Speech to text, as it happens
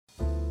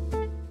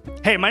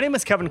Hey, my name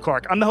is Kevin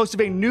Clark. I'm the host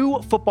of a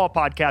new football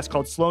podcast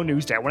called Slow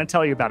News Day. I want to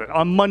tell you about it.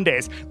 On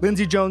Mondays,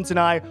 Lindsey Jones and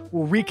I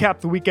will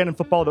recap the weekend in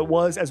football that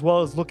was, as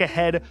well as look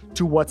ahead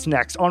to what's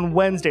next. On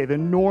Wednesday, the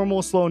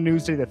normal Slow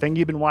News Day, the thing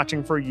you've been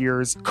watching for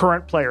years,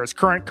 current players,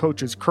 current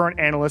coaches,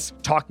 current analysts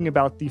talking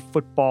about the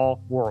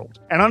football world.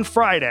 And on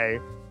Friday,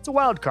 it's a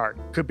wild card.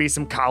 Could be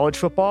some college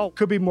football,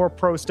 could be more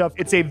pro stuff.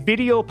 It's a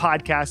video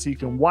podcast, so you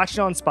can watch it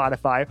on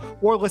Spotify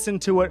or listen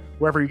to it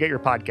wherever you get your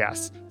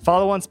podcasts.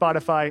 Follow on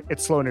Spotify.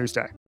 It's Slow News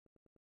Day.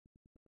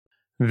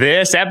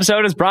 This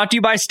episode is brought to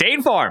you by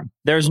State Farm.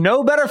 There's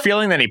no better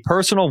feeling than a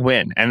personal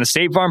win, and the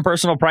State Farm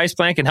Personal Price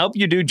Plan can help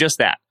you do just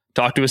that.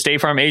 Talk to a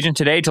State Farm agent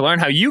today to learn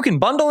how you can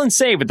bundle and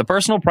save with the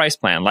Personal Price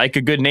Plan. Like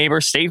a good neighbor,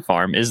 State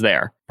Farm is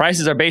there.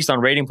 Prices are based on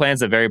rating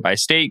plans that vary by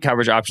state.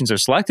 Coverage options are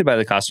selected by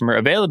the customer.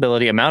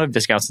 Availability, amount of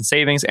discounts and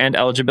savings, and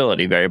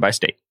eligibility vary by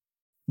state.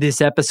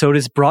 This episode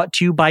is brought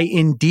to you by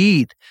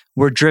Indeed.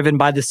 We're driven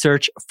by the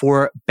search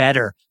for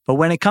better. But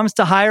when it comes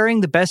to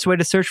hiring, the best way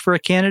to search for a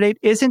candidate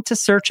isn't to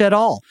search at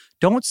all.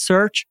 Don't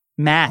search,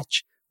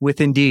 match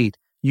with Indeed.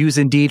 Use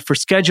Indeed for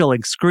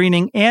scheduling,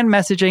 screening, and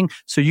messaging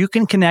so you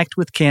can connect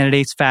with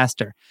candidates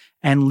faster.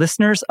 And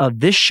listeners of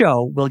this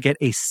show will get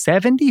a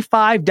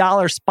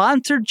 $75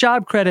 sponsored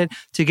job credit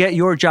to get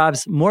your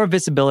jobs more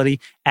visibility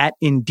at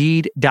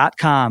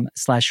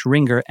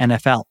Indeed.com/Ringer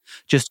NFL.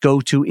 Just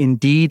go to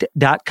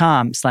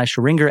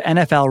Indeed.com/Ringer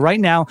NFL right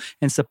now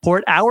and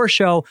support our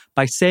show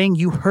by saying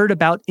you heard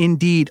about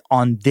Indeed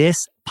on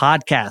this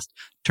podcast.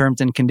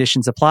 Terms and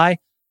conditions apply.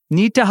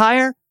 Need to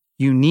hire?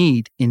 You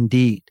need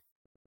Indeed.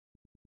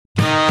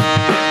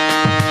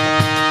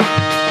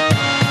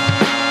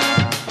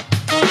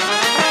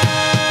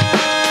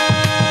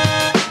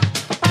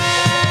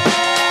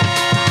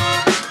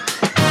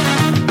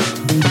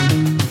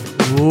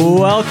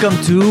 Welcome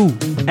to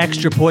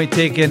Extra Point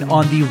Taken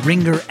on the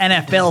Ringer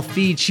NFL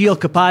feed. Sheil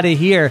Kapade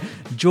here,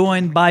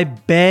 joined by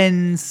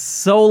Ben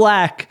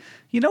Solak.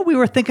 You know, we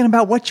were thinking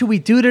about what should we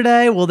do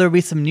today? Will there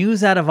be some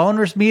news out of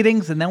owners'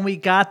 meetings? And then we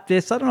got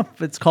this, I don't know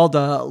if it's called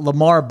a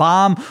Lamar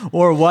bomb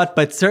or what,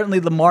 but certainly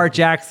Lamar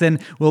Jackson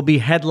will be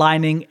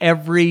headlining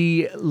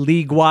every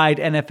league-wide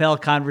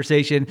NFL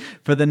conversation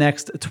for the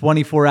next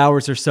 24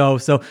 hours or so.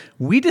 So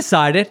we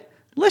decided,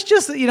 let's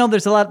just,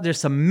 there's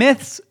some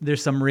myths,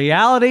 there's some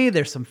reality,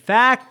 there's some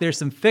fact, there's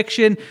some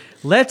fiction.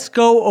 Let's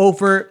go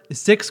over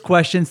 6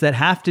 questions that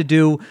have to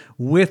do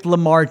with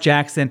Lamar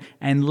Jackson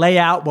and lay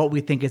out what we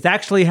think is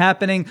actually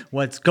happening,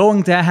 what's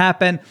going to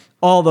happen,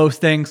 all those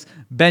things.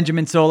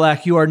 Benjamin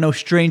Solak, you are no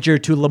stranger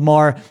to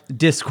Lamar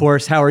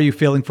discourse. How are you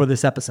feeling for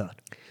this episode?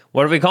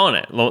 What are we calling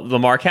it?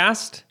 Lamar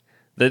cast?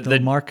 The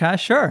Lamar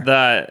cast, sure.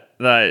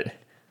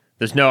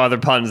 There's no other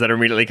puns that are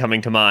immediately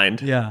coming to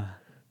mind. Yeah.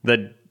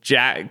 The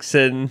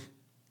Jackson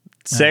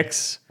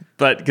 6,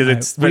 but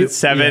because it's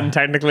 7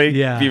 technically.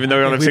 Yeah, even though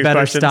we only have 6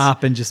 questions. We better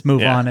stop and just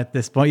move on at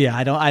this point. Yeah,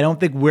 I don't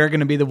think we're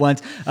going to be the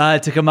ones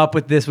to come up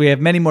with this. We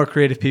have many more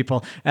creative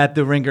people at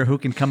The Ringer who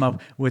can come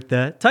up with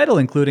the title,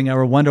 including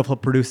our wonderful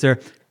producer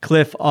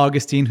Cliff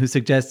Augustine, who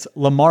suggests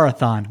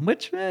Lamarathon.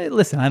 Which,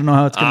 listen, I don't know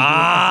how it's going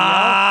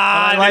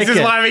to be. This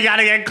is why we got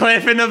to get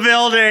Cliff in the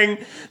building.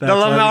 The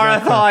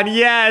Lamarathon,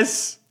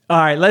 yes. All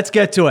right, let's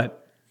get to it.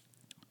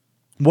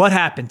 What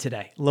happened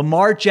today?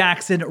 Lamar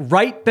Jackson,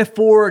 right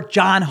before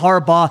John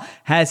Harbaugh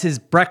has his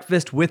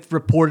breakfast with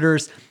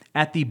reporters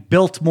at the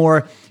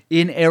Biltmore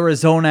in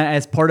Arizona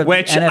as part of the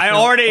NFL I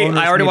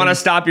already want to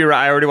stop you.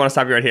 I already want to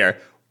stop you right here.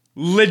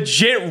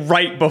 Legit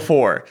right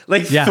before,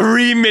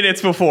 3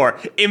 minutes before.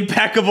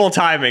 Impeccable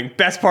timing.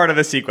 Best part of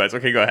the sequence.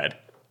 Okay, go ahead.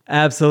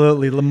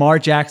 Absolutely. Lamar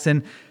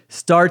Jackson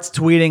starts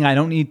tweeting. I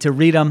don't need to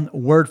read them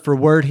word for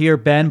word here,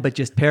 Ben, but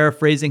just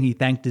paraphrasing. He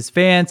thanked his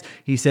fans.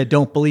 He said,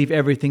 don't believe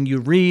everything you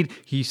read.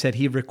 He said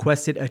he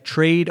requested a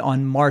trade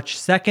on March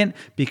 2nd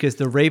because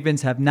the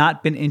Ravens have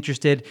not been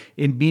interested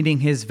in meeting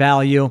his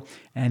value.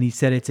 And he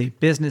said it's a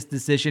business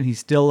decision. He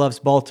still loves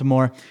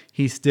Baltimore.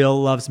 He still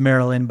loves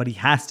Maryland, but he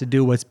has to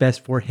do what's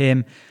best for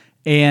him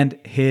and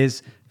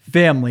his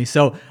family.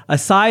 So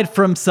aside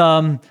from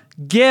some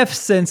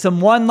gifts and some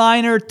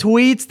one-liner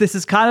tweets, this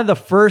is kind of the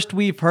first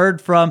we've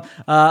heard from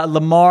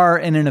Lamar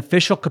in an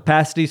official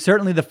capacity.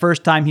 Certainly the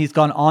first time he's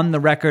gone on the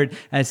record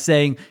as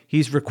saying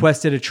he's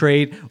requested a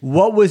trade.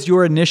 What was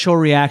your initial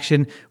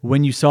reaction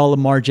when you saw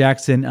Lamar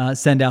Jackson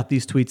send out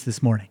these tweets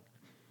this morning?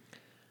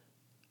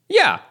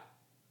 Yeah.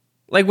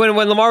 Like when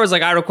Lamar was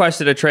like, I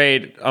requested a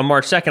trade on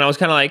March 2nd, I was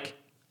kind of like,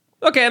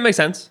 okay, that makes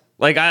sense.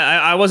 Like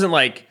I wasn't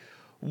like,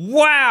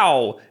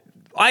 wow,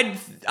 I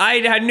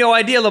had no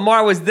idea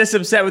Lamar was this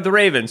upset with the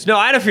Ravens. No,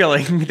 I had a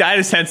feeling, I had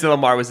a sense that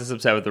Lamar was this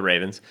upset with the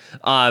Ravens.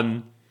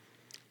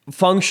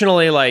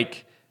 Functionally,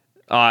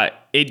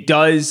 it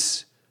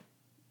does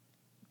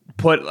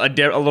put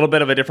a little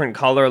bit of a different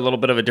color, a little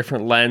bit of a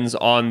different lens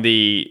on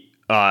the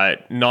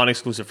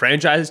non-exclusive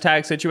franchise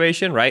tag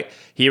situation, right?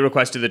 He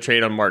requested the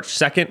trade on March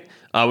 2nd,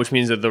 which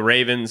means that the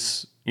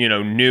Ravens,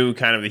 knew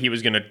kind of that he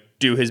was going to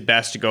do his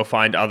best to go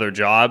find other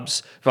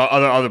jobs, for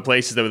other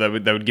places that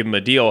would give him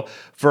a deal.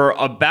 For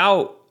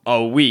about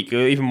a week,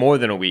 even more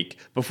than a week,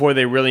 before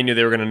they really knew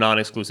they were going to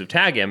non-exclusive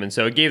tag him. And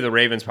so it gave the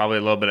Ravens probably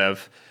a little bit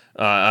of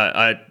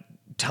a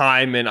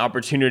time and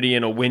opportunity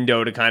and a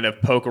window to kind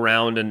of poke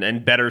around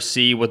and better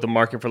see what the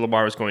market for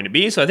Lamar was going to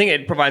be. So I think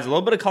it provides a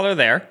little bit of color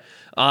there.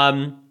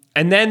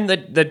 And then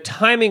the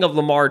timing of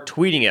Lamar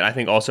tweeting it, I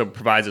think, also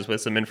provides us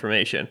with some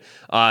information.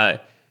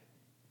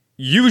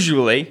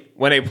 Usually,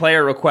 when a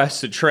player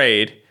requests a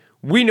trade,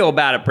 we know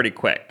about it pretty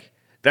quick.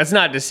 That's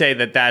not to say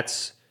that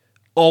that's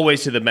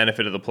always to the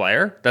benefit of the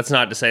player. That's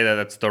not to say that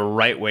that's the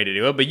right way to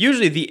do it. But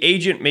usually the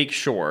agent makes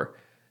sure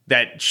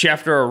that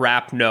Schefter or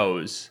Rapp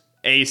knows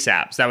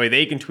ASAP. So that way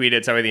they can tweet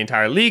it. So that way the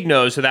entire league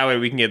knows. So that way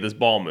we can get this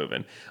ball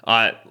moving.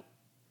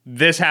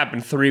 This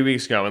happened 3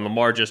 weeks ago, and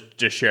Lamar just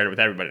shared it with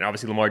everybody. And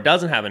obviously, Lamar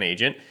doesn't have an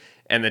agent,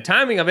 and the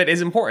timing of it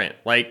is important.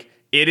 Like,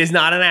 it is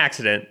not an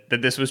accident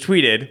that this was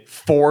tweeted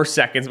 4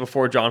 seconds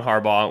before John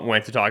Harbaugh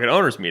went to talk at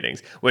owners'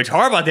 meetings, which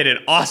Harbaugh did an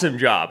awesome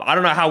job. I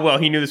don't know how well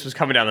he knew this was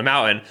coming down the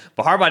mountain,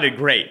 but Harbaugh did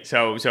great.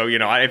 So you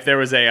know, if there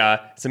was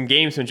some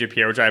gamesmanship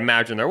here, which I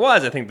imagine there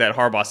was, I think that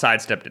Harbaugh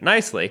sidestepped it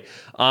nicely.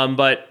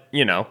 But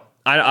you know,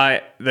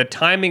 the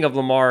timing of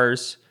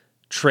Lamar's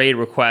trade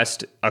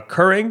request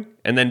occurring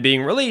and then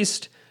being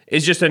released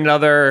is just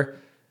another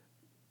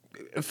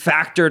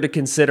factor to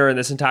consider in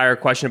this entire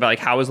question about, like,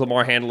 how is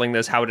Lamar handling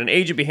this? How would an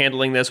agent be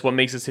handling this? What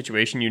makes the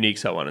situation unique?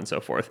 So on and so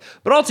forth.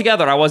 But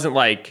altogether, I wasn't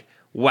like,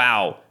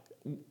 wow,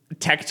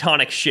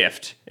 tectonic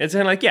shift. It's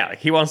kind of like, yeah,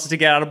 he wants us to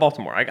get out of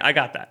Baltimore. I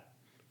got that.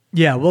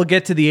 Yeah, we'll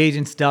get to the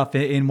agent stuff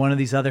in one of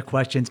these other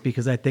questions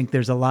because I think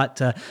there's a lot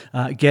to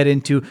get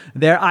into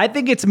there. I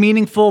think it's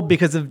meaningful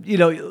because of, you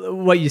know,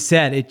 what you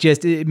said.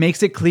 It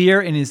makes it clear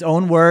in his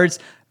own words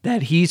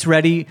that he's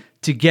ready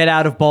to get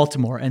out of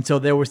Baltimore. And so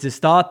there was this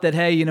thought that,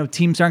 hey, you know,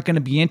 teams aren't going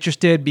to be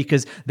interested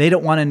because they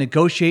don't want to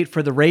negotiate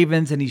for the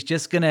Ravens and he's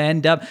just going to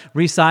end up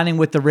re-signing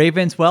with the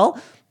Ravens. Well,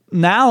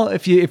 now,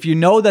 if you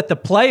know that the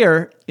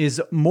player is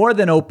more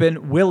than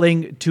open,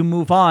 willing to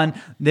move on,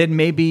 then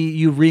maybe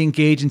you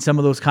re-engage in some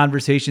of those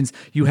conversations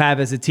you have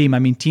as a team. I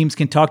mean, teams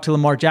can talk to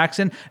Lamar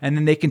Jackson and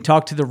then they can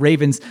talk to the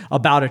Ravens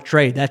about a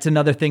trade. That's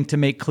another thing to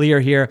make clear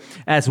here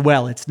as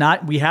well. It's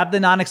not, we have the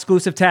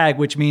non-exclusive tag,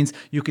 which means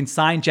you can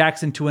sign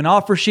Jackson to an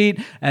offer sheet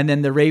and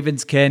then the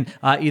Ravens can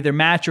either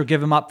match or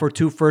give him up for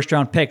 2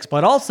 first-round picks.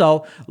 But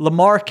also,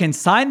 Lamar can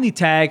sign the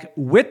tag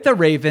with the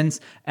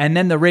Ravens and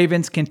then the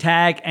Ravens can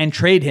tag and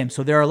trade him.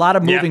 So there are a lot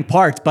of moving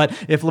parts. But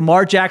if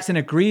Lamar Jackson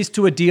agrees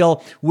to a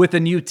deal with a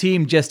new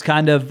team, just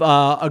kind of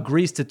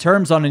agrees to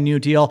terms on a new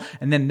deal,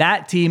 and then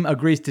that team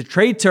agrees to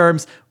trade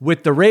terms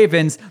with the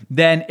Ravens,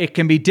 then it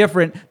can be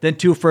different than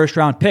 2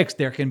 first-round picks.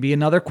 There can be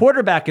another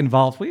quarterback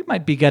involved. We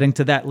might be getting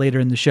to that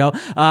later in the show.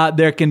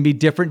 There can be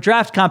different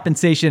draft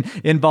compensation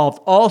involved.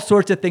 All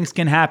sorts of things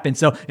can happen.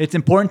 So it's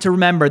important to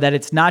remember that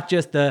it's not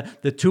just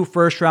the 2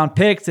 first-round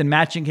picks and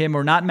matching him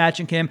or not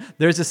matching him.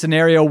 There's a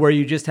scenario where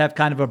you just have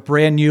kind of a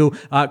brand new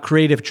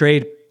creative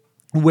trade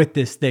with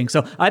this thing.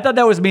 So I thought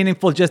that was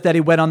meaningful, just that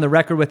he went on the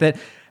record with it.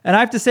 And I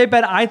have to say,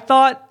 Ben, I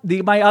thought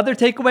my other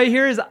takeaway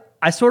here is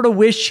I sort of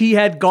wish he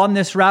had gone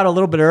this route a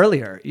little bit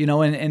earlier, you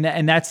know,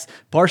 and that's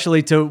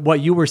partially to what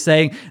you were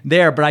saying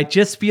there. But I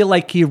just feel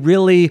like he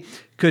really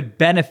could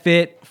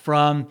benefit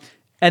from,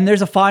 and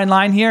there's a fine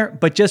line here,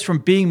 but just from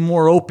being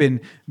more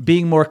open,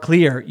 being more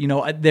clear, you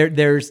know,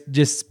 there's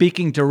just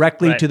speaking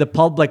directly to the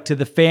public, to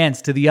the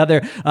fans, to the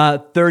other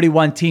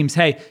 31 teams.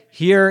 Hey,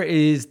 here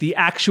is the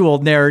actual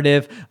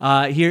narrative.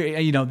 Here,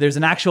 you know, there's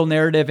an actual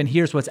narrative and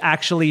here's what's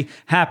actually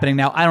happening.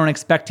 Now, I don't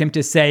expect him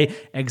to say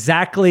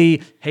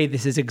exactly, hey,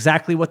 this is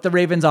exactly what the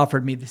Ravens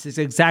offered me. This is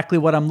exactly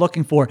what I'm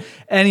looking for.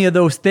 Any of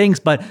those things.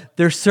 But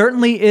there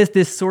certainly is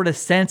this sort of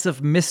sense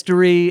of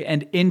mystery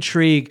and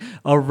intrigue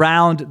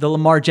around the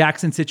Lamar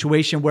Jackson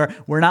situation where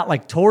we're not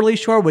like totally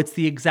sure what's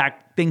the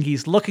exact thing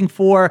he's looking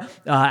for.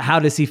 How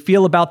does he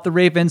feel about the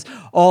Ravens?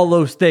 All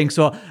those things.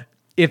 So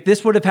if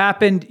this would have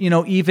happened, you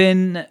know,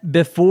 even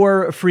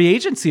before free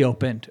agency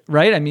opened,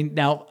 right? I mean,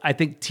 now I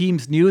think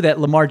teams knew that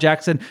Lamar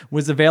Jackson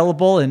was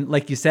available. And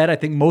like you said, I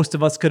think most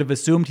of us could have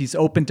assumed he's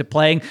open to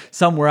playing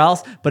somewhere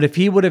else. But if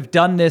he would have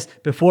done this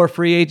before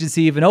free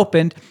agency even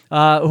opened,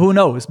 who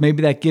knows?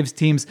 Maybe that gives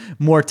teams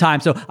more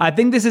time. So I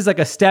think this is like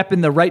a step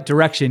in the right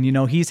direction. You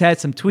know, he's had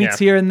some tweets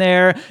here and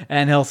there,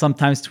 and he'll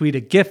sometimes tweet a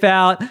GIF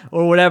out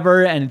or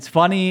whatever, and it's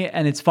funny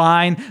and it's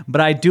fine. But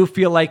I do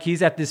feel like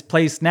he's at this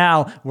place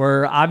now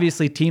where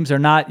obviously teams are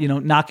not, you know,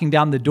 knocking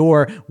down the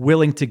door,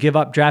 willing to give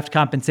up draft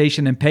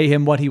compensation and pay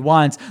him what he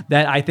wants,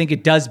 that I think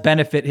it does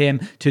benefit him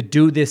to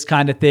do this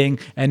kind of thing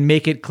and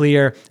make it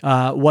clear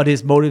what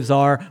his motives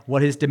are,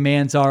 what his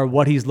demands are,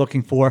 what he's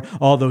looking for,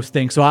 all those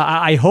things. So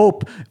I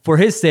hope for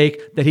his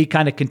sake that he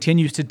kind of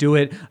continues to do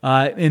it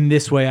in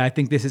this way. I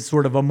think this is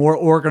sort of a more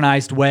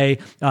organized way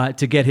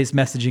to get his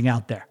messaging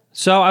out there.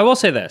 So I will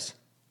say this.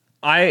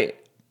 I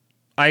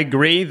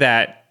agree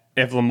that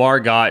if Lamar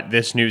got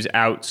this news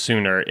out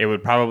sooner, it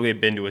would probably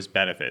have been to his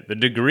benefit. The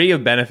degree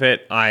of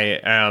benefit I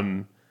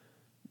am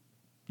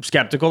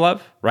skeptical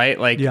of, right?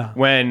 Like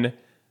when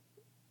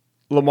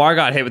Lamar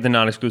got hit with the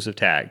non-exclusive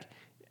tag,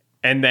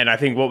 and then I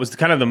think what was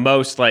kind of the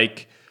most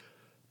like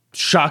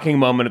shocking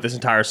moment of this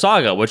entire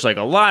saga, which like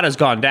a lot has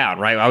gone down,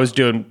 right? I was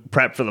doing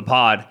prep for the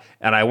pod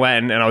and I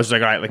went and I was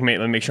like, all right, let me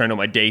make sure I know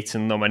my dates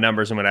and know my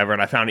numbers and whatever.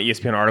 And I found an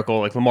ESPN article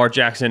like Lamar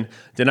Jackson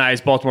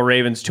denies Baltimore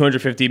Ravens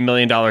 $250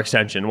 million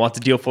extension, wants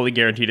the deal fully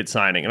guaranteed at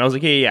signing. And I was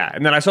like, yeah.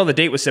 And then I saw the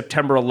date was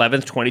September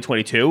 11th,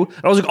 2022.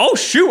 And I was like, oh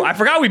shoot, I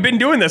forgot we've been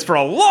doing this for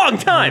a long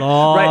time.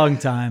 Long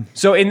time.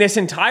 So in this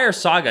entire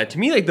saga, to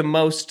me, like the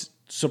most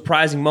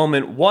surprising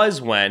moment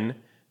was when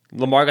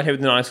Lamar got hit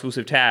with the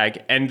non-exclusive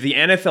tag, and the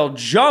NFL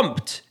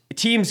jumped.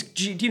 Teams are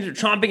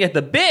chomping at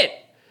the bit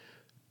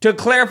to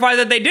clarify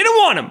that they didn't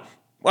want him.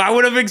 Well, I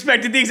would have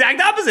expected the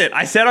exact opposite.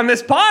 I said on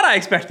this pod I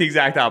expect the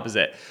exact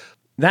opposite.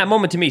 That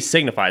moment to me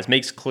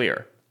makes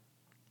clear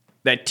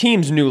that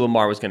teams knew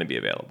Lamar was going to be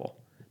available.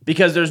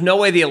 Because there's no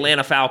way the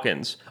Atlanta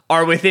Falcons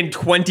are within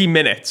 20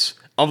 minutes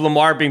of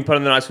Lamar being put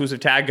on the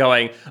non-exclusive tag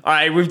going, all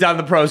right, we've done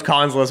the pros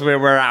cons list,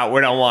 we're out, we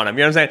don't want him.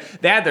 You know what I'm saying?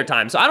 They had their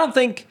time. So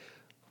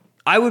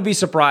I would be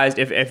surprised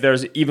if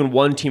there's even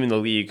one team in the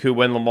league who,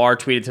 when Lamar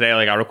tweeted today,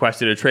 like I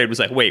requested a trade, was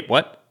like, wait,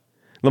 what?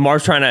 Lamar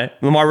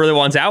really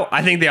wants out?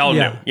 I think they all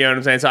knew. You know what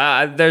I'm saying?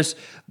 So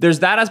there's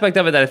that aspect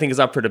of it that I think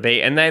is up for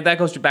debate. And that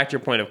goes back to your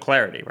point of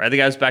clarity, right? I think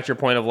that goes back to your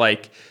point of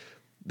like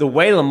the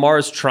way Lamar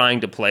is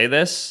trying to play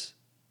this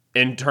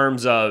in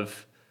terms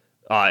of,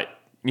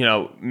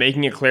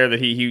 making it clear that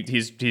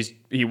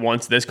he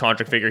wants this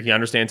contract figure. He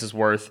understands his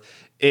worth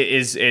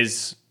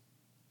is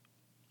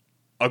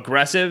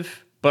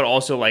aggressive. But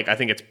also, like, I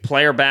think it's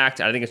player-backed.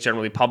 I think it's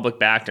generally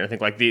public-backed. And I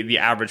think, like, the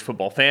average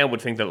football fan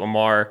would think that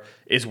Lamar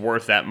is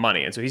worth that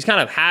money. And so he's kind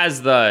of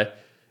has the,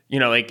 he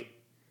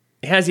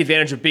has the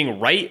advantage of being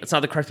right. It's not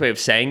the correct way of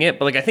saying it.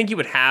 But, like, I think he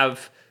would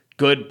have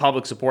good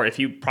public support if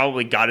he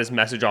probably got his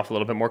message off a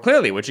little bit more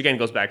clearly, which, again,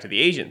 goes back to the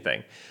agent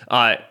thing.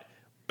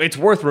 It's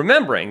worth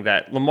remembering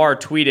that Lamar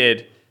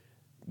tweeted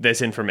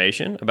this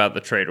information about the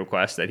trade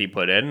request that he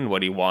put in and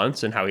what he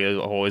wants and how he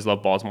always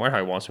loved Baltimore, how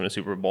he wants to win a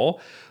Super Bowl.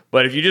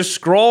 But if you just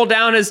scroll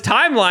down his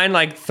timeline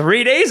like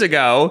 3 days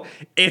ago,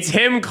 it's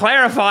him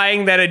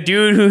clarifying that a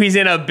dude who he's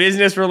in a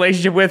business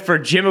relationship with for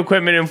gym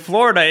equipment in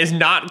Florida is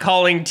not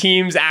calling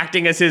teams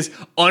acting as his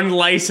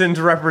unlicensed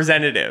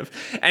representative.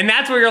 And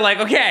that's where you're like,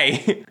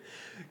 okay,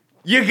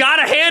 you got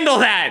to handle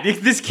that.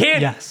 This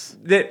can't... Yes.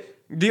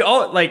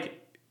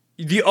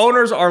 The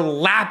owners are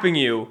lapping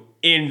you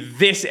in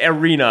this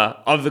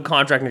arena of the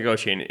contract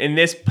negotiating, in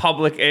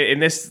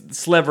this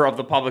sliver of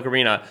the public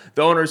arena.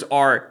 The owners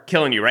are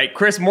killing you, right?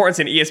 Chris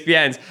Mortensen,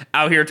 ESPN's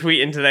out here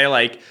tweeting today,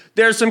 like,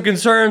 there's some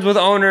concerns with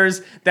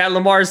owners that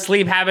Lamar's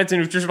sleep habits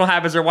and nutritional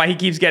habits are why he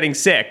keeps getting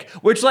sick,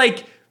 which,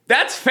 like,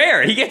 that's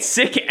fair. He gets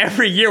sick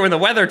every year when the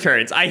weather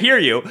turns. I hear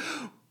you.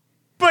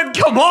 But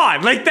come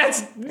on, like,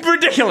 that's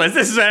ridiculous.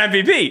 This is an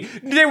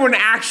MVP. They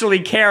wouldn't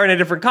actually care in a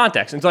different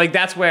context. And so, like,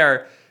 that's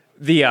where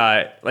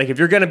if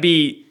you're going to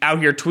be out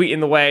here tweeting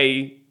the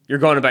way you're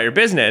going about your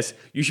business,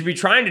 you should be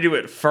trying to do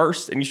it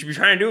first, and you should be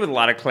trying to do it with a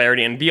lot of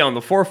clarity and be on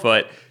the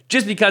forefoot,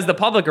 just because the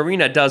public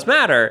arena does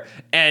matter.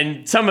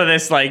 And some of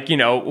this,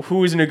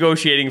 who's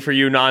negotiating for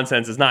you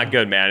nonsense is not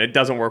good, man. It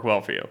doesn't work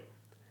well for you.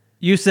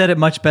 You said it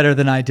much better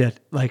than I did.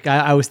 Like,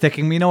 I was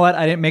thinking, you know what?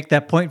 I didn't make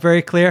that point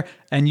very clear.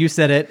 And you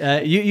said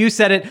it. You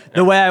said it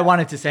the way I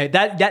wanted to say it.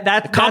 That's what I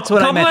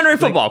meant.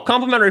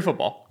 Complimentary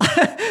football.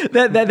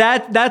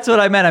 That's what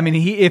I meant. I mean,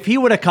 if he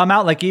would have come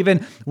out, like,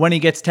 even when he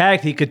gets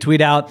tagged, he could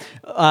tweet out,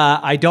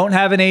 I don't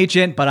have an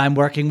agent, but I'm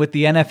working with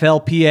the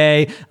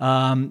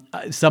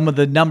NFLPA. Some of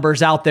the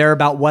numbers out there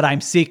about what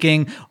I'm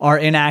seeking are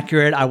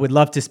inaccurate. I would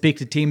love to speak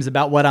to teams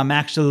about what I'm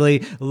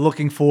actually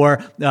looking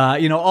for.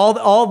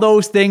 All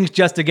those things,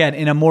 just again,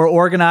 in a more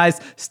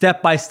organized,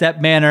 step-by-step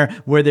manner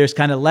where there's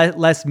kind of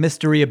less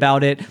mystery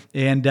about it,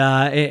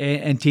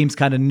 and teams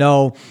kind of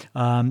know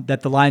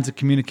that the lines of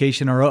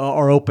communication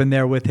are open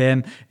there with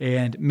him,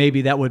 and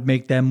maybe that would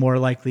make them more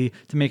likely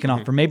to make an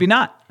offer. Maybe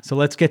not. So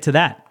let's get to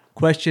that.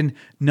 Question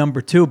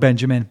number 2,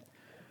 Benjamin.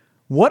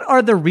 What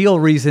are the real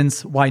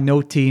reasons why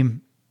no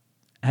team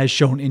has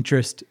shown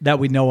interest that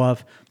we know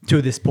of to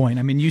this point?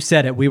 I mean, you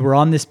said it. We were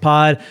on this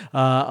pod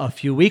a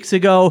few weeks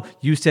ago.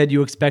 You said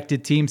you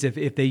expected teams,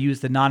 if they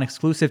use the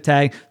non-exclusive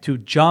tag, to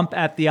jump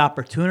at the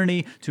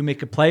opportunity to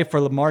make a play for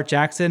Lamar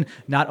Jackson.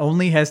 Not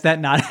only has that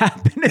not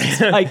happened,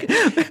 it's like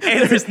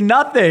there's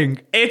nothing.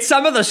 It's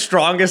some of the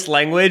strongest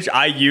language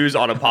I use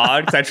on a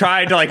pod, because I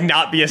tried to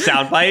not be a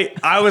soundbite.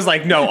 I was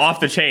like, no, off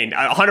the chain.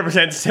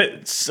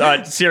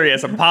 100%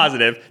 serious. I'm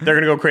positive they're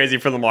going to go crazy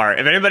for Lamar.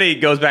 If anybody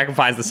goes back and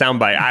finds the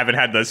soundbite, I haven't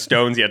had the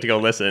stones yet to go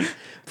listen.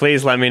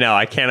 Please let me know.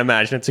 I can't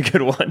imagine it's a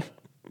good one.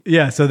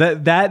 Yeah, so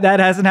that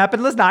hasn't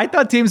happened. Listen, I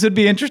thought teams would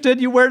be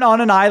interested. You weren't on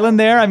an island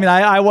there. I mean,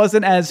 I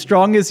wasn't as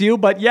strong as you,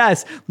 but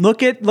yes,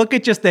 look at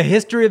just the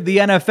history of the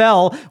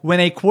NFL. When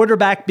a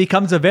quarterback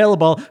becomes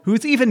available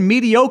who's even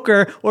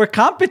mediocre or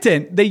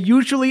competent, they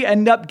usually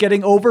end up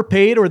getting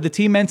overpaid, or the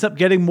team ends up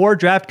getting more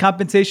draft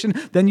compensation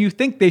than you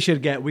think they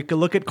should get. We could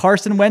look at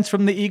Carson Wentz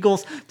from the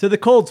Eagles to the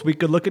Colts. We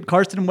could look at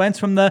Carson Wentz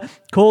from the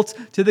Colts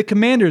to the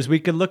Commanders. We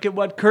could look at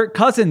what Kirk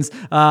Cousins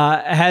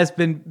has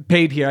been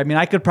paid here. I mean,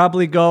 I could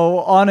probably go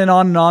on and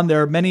on and on.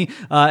 There are many.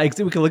 We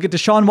could look at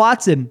Deshaun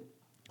Watson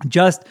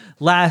just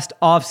last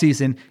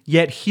offseason.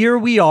 Yet here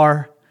we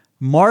are,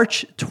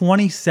 March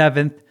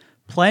 27th,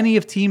 plenty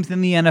of teams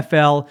in the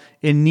NFL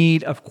in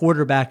need of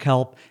quarterback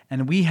help.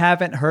 And we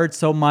haven't heard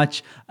so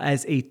much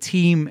as a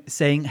team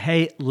saying,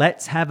 hey,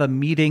 let's have a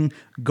meeting,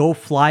 go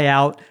fly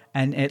out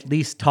and at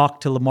least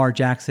talk to Lamar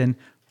Jackson.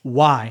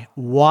 Why?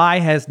 Why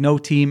has no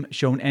team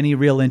shown any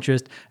real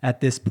interest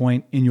at this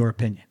point, in your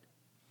opinion?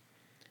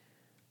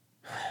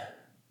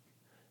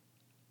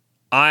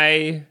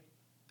 I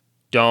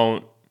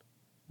don't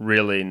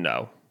really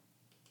know.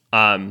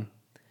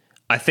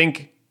 I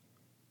think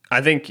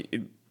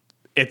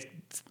it's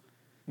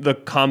the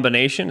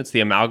combination. It's the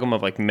amalgam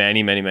of like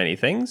many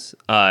things.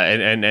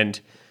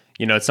 And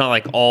it's not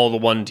like all the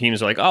one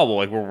teams are like, oh, well,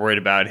 like we're worried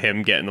about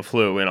him getting the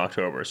flu in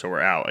October, so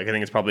we're out. Like I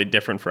think it's probably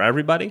different for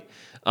everybody.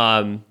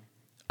 I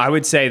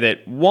would say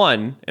that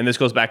one, and this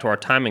goes back to our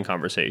timing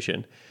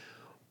conversation,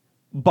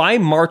 by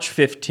March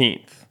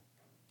 15th,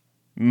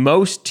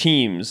 most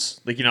teams,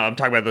 like, I'm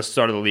talking about the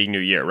start of the league new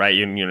year, right?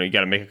 You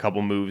got to make a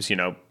couple moves.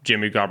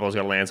 Jimmy Garoppolo's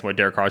got to land somewhere.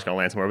 Derek Carr's got to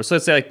land somewhere. But so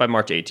let's say like by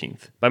March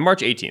 18th,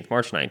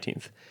 March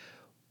 19th,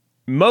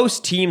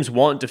 most teams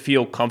want to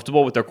feel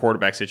comfortable with their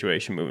quarterback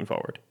situation moving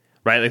forward,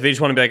 right? Like they just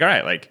want to be like, all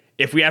right, like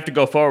if we have to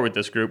go forward with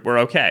this group, we're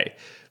okay.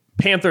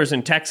 Panthers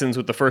and Texans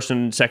with the first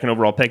and second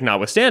overall pick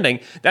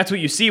notwithstanding, that's what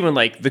you see when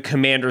like the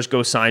Commanders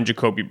go sign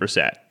Jacoby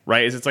Brissett,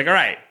 right? It's like, all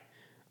right,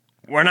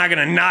 we're not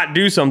going to not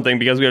do something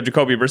because we have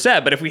Jacoby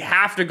Brissett, but if we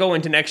have to go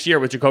into next year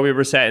with Jacoby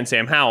Brissett and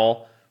Sam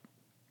Howell,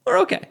 we're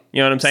okay.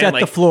 You know what I'm saying? Set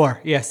the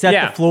floor. Yeah,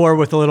 the floor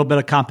with a little bit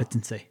of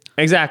competency.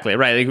 Exactly,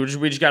 right. Like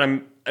we just got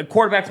a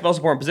quarterback's the most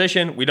important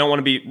position. We don't want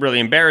to be really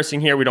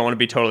embarrassing here. We don't want to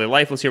be totally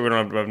lifeless here. We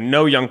don't have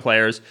no young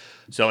players.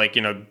 So like,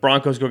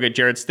 Broncos go get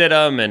Jarrett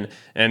Stidham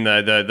and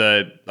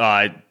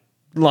the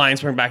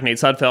Lions bring back Nate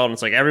Sudfeld. And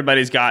it's like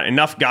everybody's got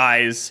enough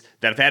guys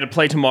that if they had to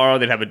play tomorrow,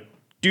 they'd have a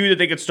dude that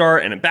they could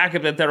start and a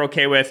backup that they're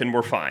okay with, and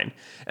we're fine.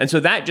 And so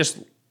that just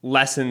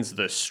lessens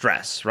the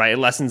stress, right? It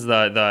lessens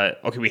the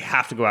okay, we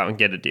have to go out and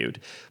get a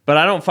dude. But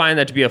I don't find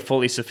that to be a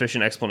fully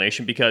sufficient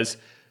explanation because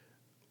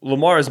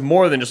Lamar is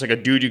more than just like a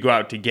dude you go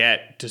out to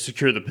get to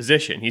secure the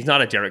position. He's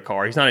not a Derek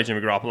Carr. He's not a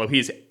Jimmy Garoppolo. He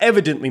is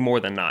evidently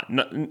more than that.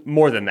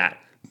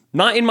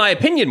 Not in my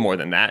opinion more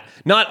than that.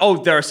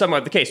 Not, there are some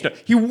of the case. No,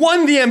 he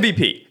won the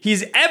MVP.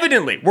 He's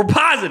evidently, we're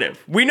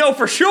positive. We know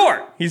for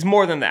sure he's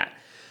more than that.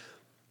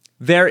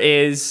 There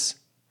is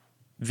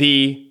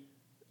the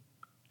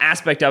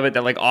aspect of it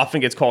that like often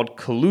gets called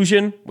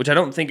collusion, which I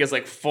don't think is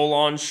like full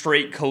on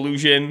straight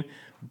collusion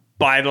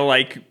by the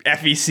like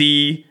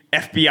FEC,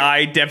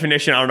 FBI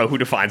definition. I don't know who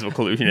defines what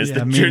collusion is.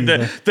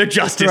 The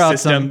justice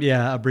system.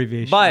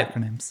 Abbreviation but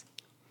acronyms.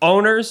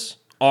 Owners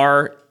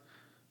are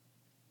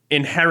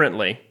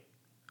inherently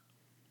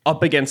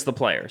up against the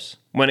players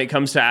when it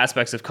comes to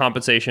aspects of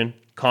compensation,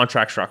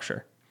 contract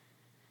structure.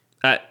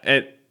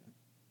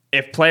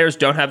 If players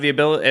don't have the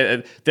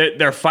ability,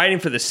 they're fighting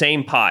for the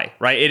same pie,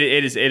 right?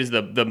 It is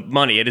the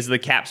money, it is the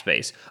cap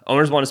space.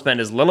 Owners want to spend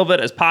as little of it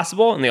as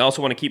possible, and they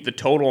also want to keep the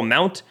total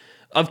amount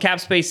of cap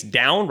space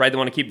down, right? They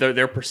want to keep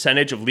their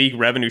percentage of league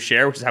revenue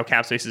share, which is how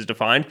cap space is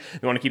defined.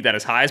 They want to keep that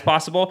as high as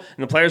possible,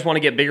 and the players want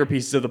to get bigger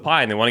pieces of the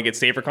pie, and they want to get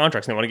safer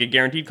contracts, and they want to get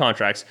guaranteed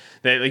contracts.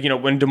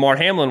 When DeMar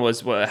Hamlin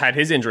had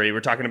his injury,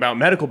 we're talking about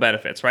medical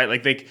benefits, right?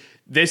 Like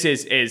this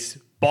is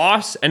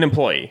boss and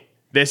employee.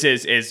 This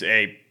is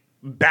a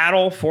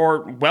battle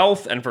for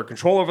wealth and for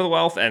control over the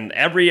wealth and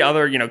every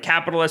other,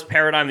 capitalist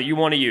paradigm that you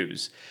want to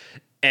use.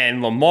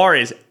 And Lamar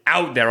is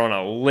out there on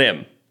a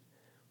limb,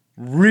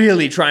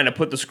 really trying to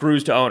put the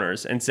screws to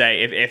owners and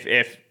say,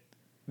 if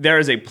there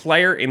is a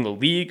player in the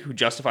league who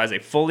justifies a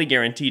fully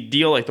guaranteed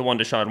deal like the one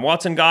Deshaun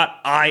Watson got,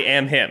 I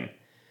am him.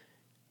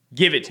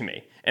 Give it to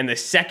me. And the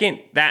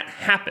second that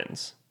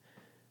happens,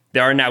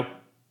 there are now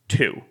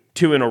two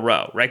in a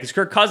row, right? Because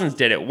Kirk Cousins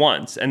did it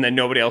once, and then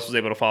nobody else was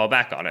able to follow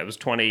back on it. It was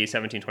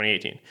 2017,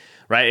 2018,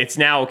 right? It's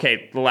now,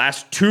 okay, the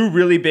last two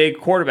really big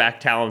quarterback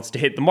talents to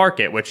hit the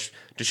market, which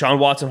Deshaun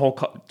Watson whole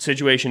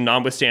situation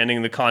notwithstanding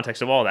in the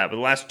context of all that, but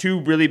the last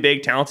two really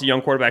big talented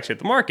young quarterbacks hit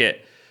the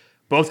market,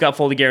 both got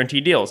fully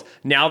guaranteed deals.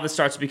 Now this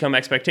starts to become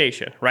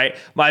expectation, right?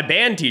 My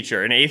band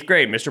teacher in 8th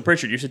grade, Mr.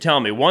 Pritchard, used to tell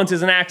me, once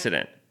is an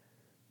accident,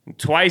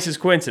 twice is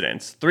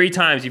coincidence, 3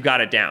 times you've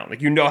got it down.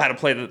 Like, how to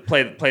play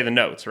the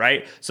notes,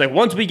 right? So like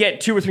once we get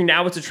 2 or 3,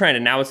 now it's a trend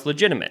and now it's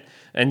legitimate.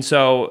 And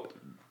so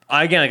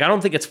again, like I don't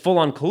think it's full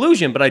on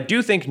collusion, but I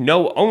do think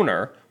no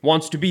owner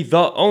wants to be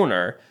the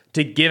owner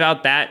to give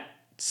out that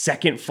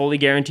second fully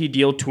guaranteed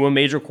deal to a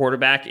major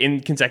quarterback in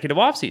consecutive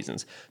off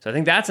seasons. So I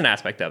think that's an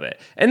aspect of it.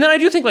 And then I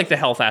do think like the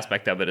health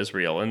aspect of it is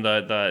real, and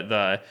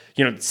the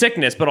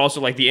sickness, but also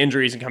like the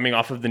injuries and coming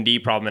off of the knee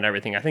problem and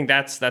everything. I think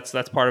that's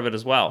part of it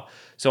as well.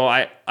 So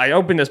I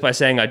opened this by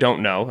saying I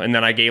don't know, and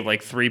then I gave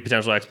like 3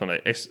 potential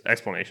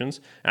explanations.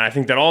 And I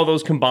think that all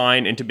those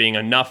combine into being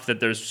enough that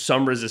there's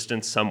some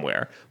resistance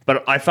somewhere.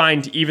 But I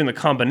find even the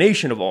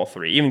combination of all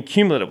 3, even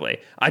cumulatively,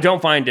 I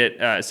don't find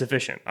it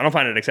sufficient. I don't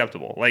find it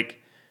acceptable. Like,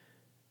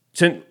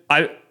 so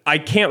I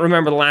can't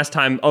remember the last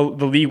time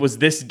the league was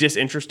this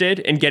disinterested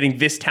in getting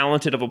this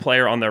talented of a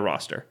player on their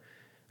roster.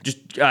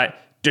 Just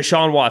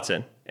Deshaun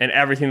Watson and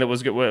everything that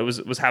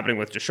was happening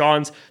with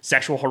Deshaun's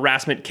sexual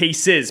harassment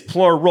cases,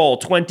 plural,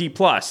 20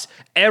 plus.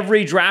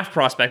 Every draft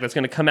prospect that's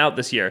going to come out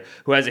this year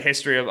who has a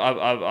history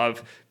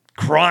of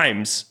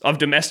crimes, of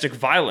domestic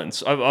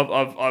violence,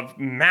 of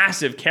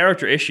massive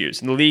character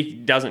issues, and the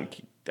league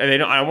doesn't. I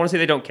don't want to say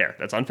they don't care.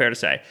 That's unfair to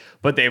say.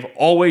 But they've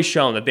always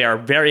shown that they are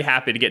very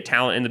happy to get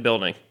talent in the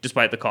building,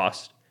 despite the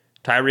cost.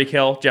 Tyreek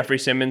Hill, Jeffrey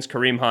Simmons,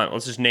 Kareem Hunt.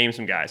 Let's just name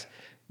some guys.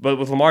 But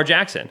with Lamar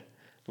Jackson,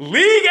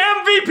 league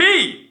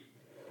MVP,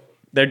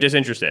 they're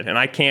disinterested. And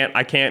I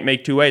can't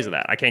make two ways of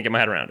that. I can't get my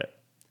head around it.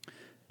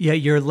 Yeah,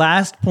 your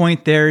last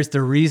point there is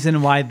the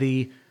reason why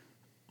the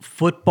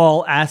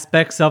football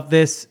aspects of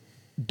this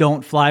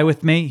don't fly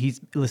with me.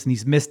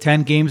 He's missed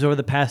 10 games over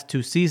the past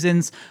 2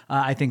 seasons.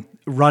 I think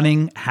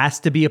running has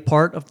to be a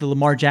part of the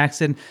Lamar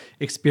Jackson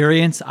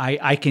experience.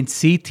 I can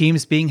see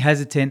teams being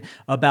hesitant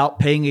about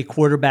paying a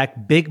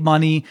quarterback big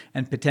money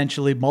and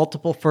potentially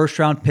multiple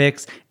first-round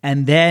picks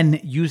and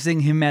then using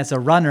him as a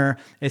runner,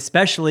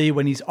 especially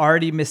when he's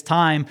already missed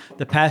time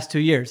the past 2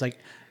 years. Like,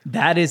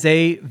 that is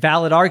a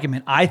valid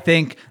argument. I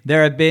think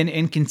there have been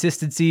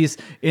inconsistencies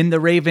in the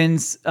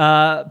Ravens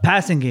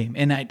passing game.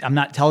 And I'm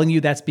not telling you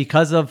that's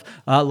because of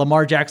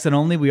Lamar Jackson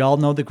only. We all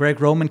know the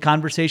Greg Roman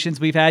conversations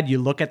we've had. You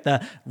look at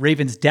the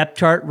Ravens depth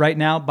chart right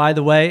now, by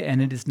the way,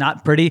 and it is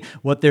not pretty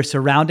what they're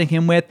surrounding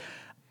him with.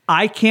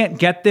 I can't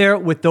get there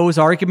with those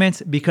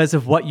arguments because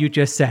of what you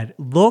just said.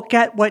 Look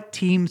at what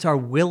teams are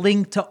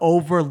willing to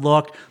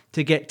overlook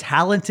to get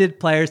talented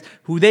players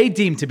who they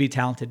deem to be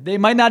talented. They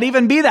might not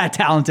even be that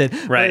talented.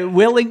 Right.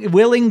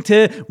 Willing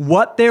to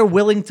what they're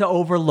willing to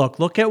overlook.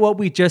 Look at what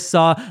we just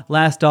saw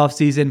last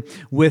offseason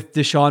with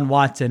Deshaun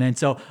Watson. And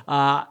so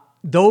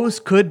those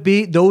could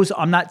be those.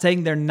 I'm not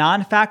saying they're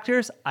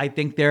non-factors. I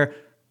think they're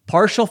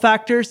partial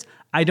factors.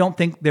 I don't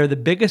think they're the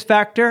biggest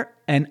factor.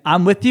 And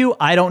I'm with you.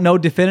 I don't know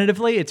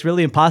definitively. It's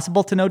really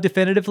impossible to know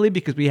definitively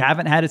because we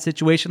haven't had a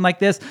situation like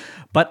this.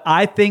 But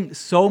I think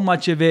so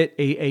much of it,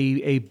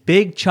 a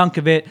big chunk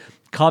of it,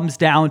 comes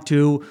down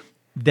to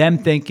them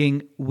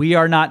thinking we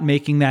are not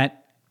making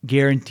that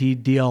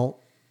guaranteed deal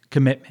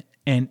commitment.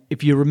 And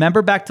if you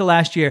remember back to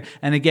last year,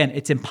 and again,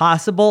 it's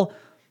impossible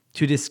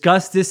to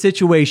discuss this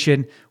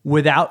situation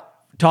without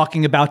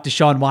talking about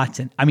Deshaun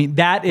Watson. I mean,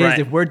 that is, right.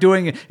 if we're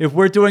doing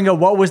a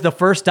what was the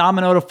first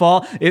domino to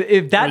fall,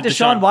 if that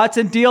Deshaun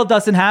Watson deal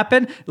doesn't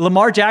happen,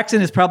 Lamar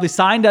Jackson is probably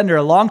signed under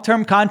a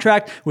long-term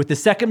contract with the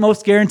second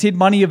most guaranteed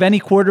money of any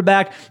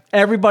quarterback.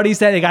 Everybody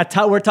said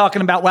we're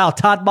talking about, wow,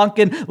 Todd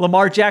Monken,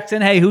 Lamar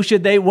Jackson. Hey, who are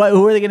they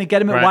going to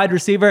get him at wide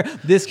receiver?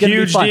 This could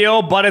be fun. Huge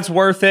deal, but it's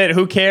worth it.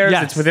 Who cares?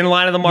 Yes. It's within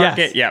line of the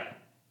market. Yes. Yep.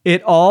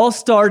 It all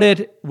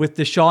started with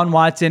Deshaun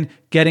Watson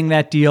getting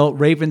that deal.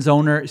 Ravens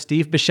owner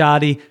Steve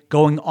Bisciotti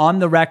going on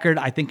the record,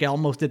 I think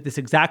almost at this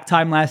exact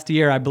time last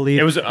year, I believe.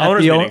 It was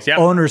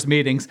owners'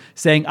 meetings,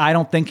 saying, I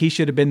don't think he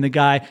should have been the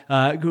guy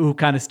who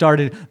kind of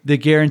started the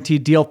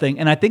guaranteed deal thing.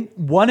 And I think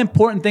one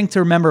important thing to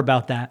remember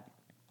about that,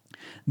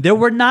 there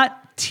were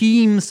not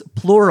teams,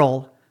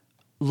 plural,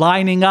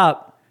 lining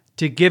up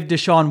to give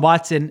Deshaun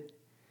Watson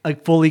a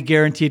fully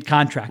guaranteed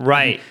contract.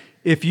 Right.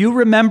 If you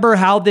remember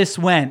how this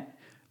went,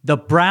 the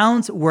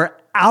Browns were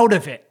out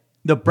of it.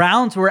 The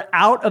Browns were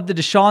out of the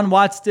Deshaun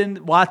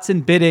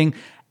Watson bidding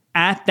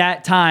at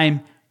that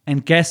time.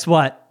 And guess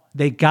what?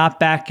 They got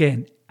back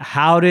in.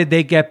 How did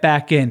they get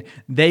back in?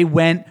 They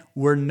went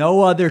where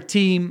no other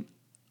team,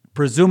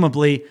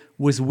 presumably,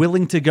 was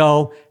willing to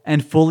go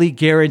and fully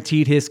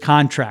guaranteed his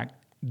contract.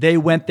 They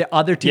went, the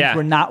other teams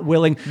were not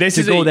willing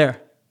to go there.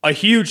 A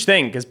huge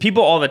thing, because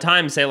people all the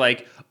time say,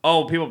 like,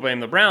 oh, people blame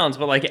the Browns,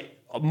 but like,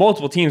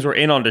 multiple teams were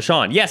in on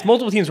Deshaun. Yes,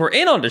 multiple teams were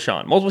in on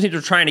Deshaun. Multiple teams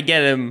were trying to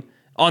get him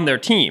on their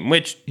team,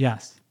 which,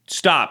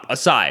 stop,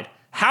 aside.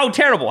 How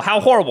terrible, how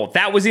horrible.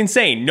 That was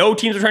insane. No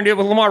teams are trying to do it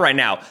with Lamar right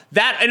now.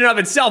 That in and of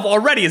itself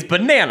already is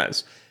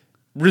bananas.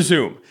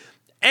 Resume.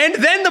 And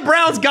then the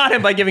Browns got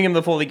him by giving him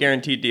the fully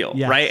guaranteed deal,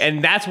 right?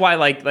 And that's why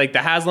like the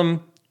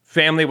Haslam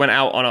family went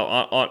out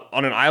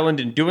on an island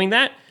in doing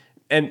that.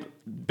 And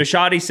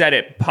Bisciotti said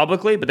it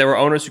publicly, but there were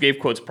owners who gave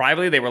quotes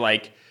privately. They were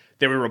like,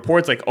 there were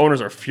reports like owners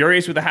are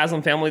furious with the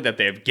Haslam family that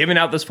they have given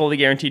out this fully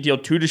guaranteed deal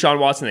to Deshaun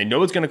Watson. They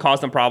know it's going to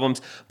cause them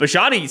problems.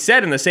 Bisciotti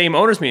said in the same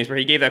owners meetings where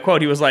he gave that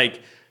quote, he was like,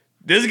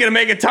 this is going to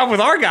make it tough with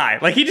our guy.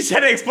 Like, he just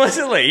said it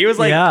explicitly. He was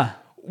like,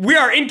 we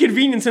are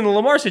inconveniencing the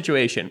Lamar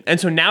situation.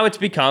 And so now it's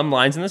become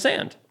lines in the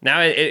sand.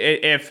 Now,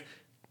 if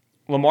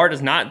Lamar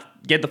does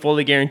not get the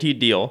fully guaranteed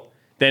deal,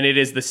 then it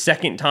is the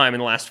second time in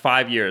the last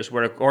 5 years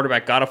where a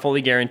quarterback got a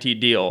fully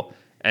guaranteed deal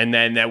and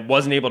then that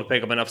wasn't able to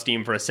pick up enough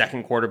steam for a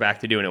second quarterback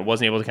to do, and it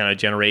wasn't able to kind of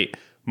generate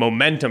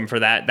momentum for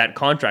that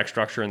contract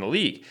structure in the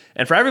league.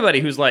 And for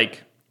everybody who's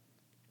like,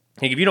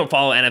 if you don't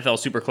follow NFL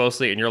super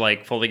closely and you're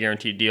like fully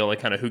guaranteed deal,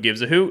 like kind of who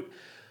gives a hoot,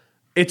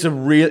 it's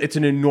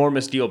an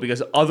enormous deal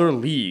because other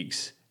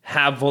leagues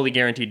have fully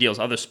guaranteed deals,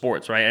 other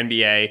sports, right?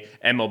 NBA,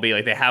 MLB,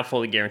 like they have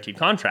fully guaranteed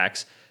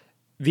contracts.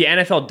 The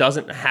NFL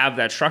doesn't have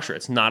that structure.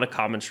 It's not a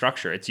common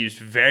structure. It's used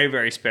very,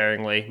 very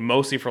sparingly,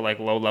 mostly for like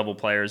low-level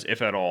players,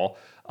 if at all.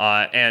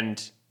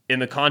 And in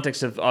the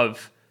context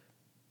of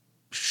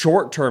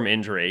short-term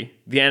injury,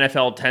 the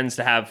NFL tends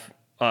to have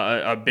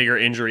a bigger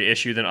injury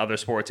issue than other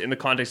sports. In the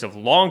context of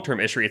long-term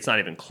injury, it's not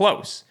even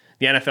close.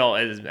 The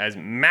NFL has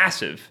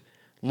massive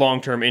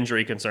long-term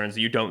injury concerns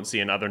that you don't see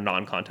in other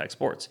non-contact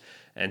sports.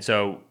 And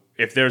so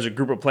if there's a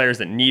group of players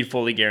that need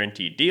fully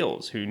guaranteed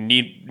deals, who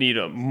need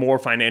a more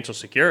financial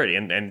security,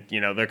 and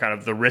they're kind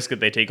of the risk that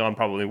they take on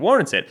probably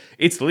warrants it,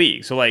 it's the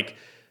league. So like,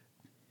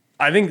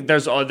 I think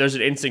there's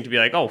an instinct to be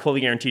like, oh,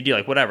 fully guaranteed deal,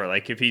 like whatever.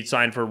 Like if he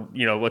signed for, a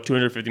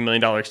 $250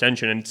 million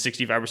extension and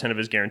 65% of it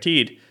is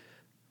guaranteed,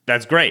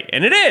 that's great.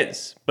 And it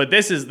is. But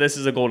this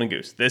is a golden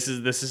goose. This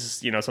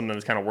is something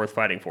that's kind of worth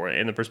fighting for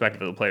in the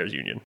perspective of the players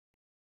union.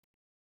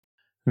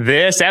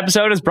 This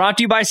episode is brought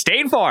to you by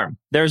State Farm.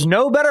 There's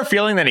no better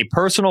feeling than a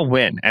personal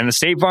win, and the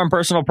State Farm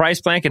Personal Price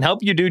Plan can help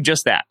you do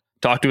just that.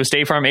 Talk to a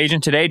State Farm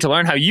agent today to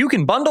learn how you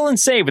can bundle and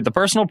save with the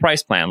Personal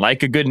Price Plan.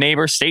 Like a good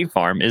neighbor, State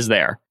Farm is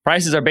there.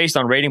 Prices are based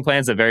on rating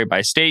plans that vary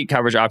by state.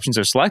 Coverage options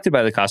are selected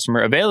by the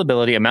customer.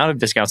 Availability, amount of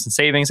discounts and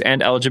savings,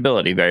 and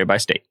eligibility vary by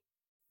state.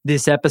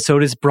 This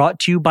episode is brought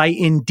to you by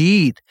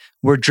Indeed.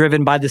 We're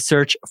driven by the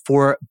search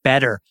for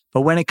better.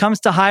 But when it comes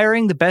to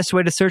hiring, the best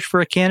way to search for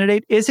a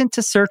candidate isn't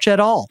to search at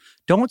all.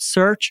 Don't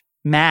search,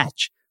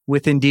 match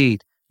with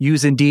Indeed.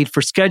 Use Indeed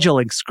for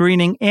scheduling,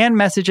 screening, and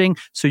messaging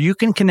so you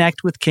can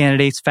connect with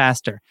candidates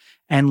faster.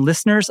 And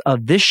listeners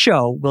of this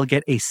show will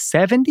get a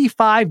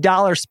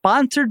 $75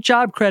 sponsored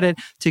job credit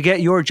to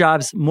get your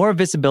jobs more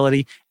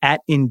visibility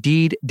at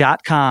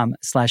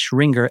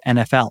Indeed.com/Ringer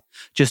NFL.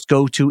 Just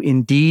go to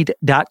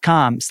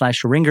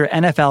Indeed.com/Ringer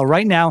NFL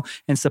right now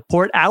and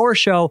support our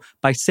show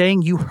by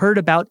saying you heard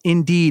about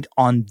Indeed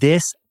on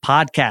this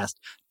podcast.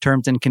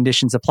 Terms and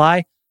conditions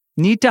apply.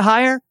 Need to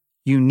hire?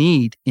 You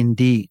need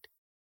Indeed.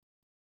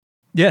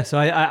 Yeah, so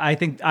I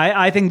think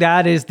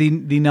that is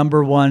the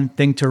number one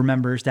thing to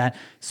remember is that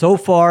so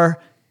far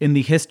in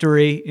the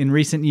history in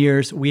recent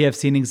years, we have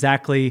seen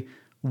exactly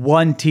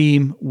one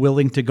team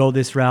willing to go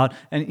this route,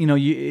 and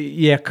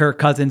Kirk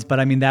Cousins,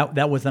 but I mean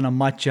that was on a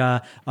much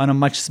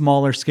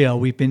smaller scale.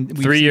 We've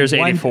 3 years,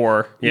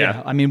 84.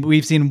 Yeah, I mean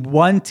we've seen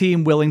one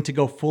team willing to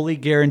go fully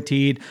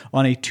guaranteed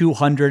on a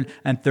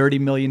 $230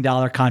 million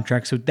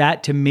contract. So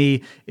that to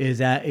me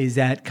is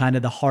at kind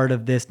of the heart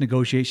of this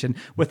negotiation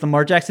with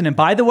Lamar Jackson. And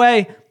by the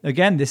way,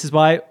 again, this is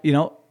why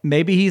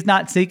maybe he's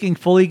not seeking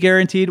fully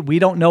guaranteed. We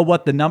don't know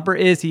what the number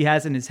is he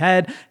has in his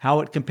head,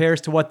 how it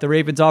compares to what the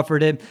Ravens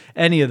offered him,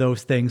 any of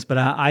those things. But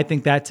I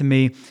think that to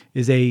me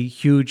is a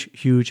huge,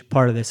 huge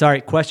part of this. All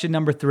right, question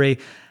number 3.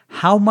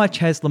 How much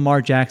has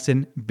Lamar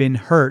Jackson been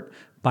hurt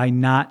by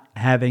not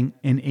having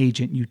an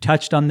agent? You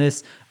touched on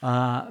this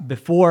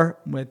before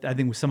with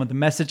some of the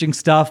messaging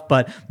stuff,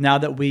 but now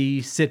that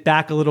we sit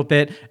back a little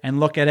bit and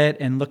look at it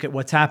and look at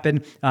what's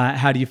happened,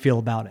 how do you feel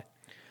about it?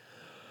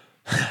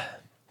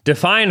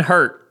 Define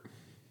hurt.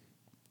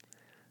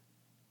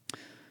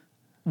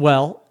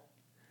 Well,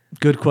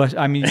 good question.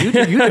 I mean, you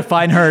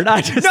define hurt. No,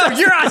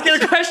 you're asking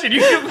the question. You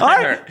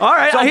define hurt. All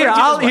right. So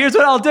here's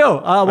what I'll do.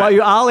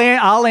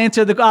 I'll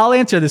answer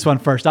this one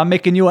first. I'm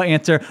making you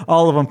answer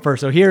all of them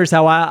first. So here's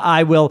how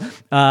I will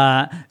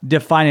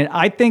define it.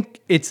 I think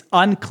it's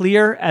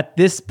unclear at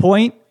this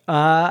point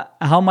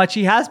how much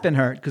he has been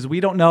hurt because we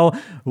don't know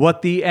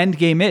what the end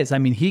game is. I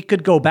mean, he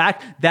could go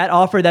back. That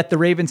offer that the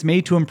Ravens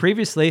made to him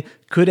previously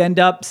could end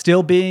up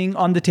still being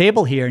on the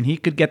table here, and he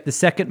could get the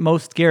second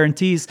most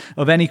guarantees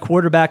of any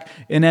quarterback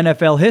in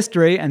NFL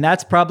history. And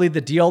that's probably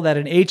the deal that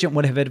an agent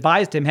would have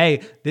advised him.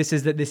 Hey, this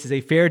is a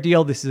fair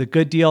deal. This is a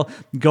good deal.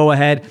 Go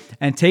ahead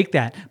and take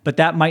that. But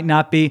that might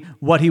not be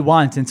what he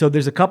wants. And so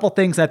there's a couple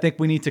things I think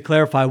we need to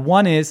clarify.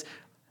 One is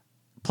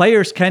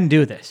players can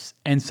do this.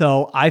 And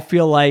so I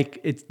feel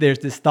like there's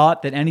this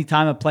thought that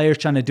anytime a player's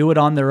trying to do it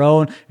on their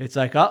own, it's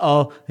like,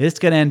 this is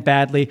going to end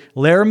badly.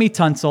 Laramie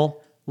Tunsil,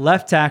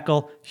 left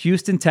tackle,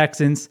 Houston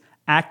Texans,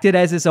 acted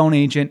as his own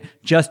agent,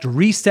 just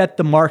reset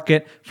the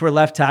market for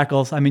left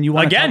tackles. I mean, you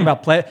want to talk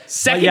about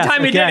second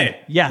time he did it.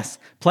 Yes.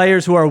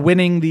 Players who are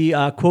winning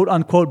the quote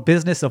unquote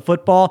business of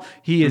football.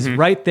 He is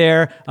right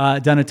there,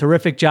 done a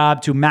terrific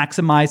job to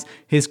maximize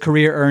his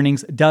career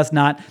earnings, does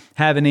not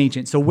have an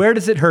agent. So where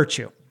does it hurt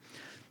you?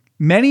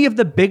 Many of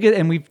the biggest,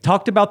 and we've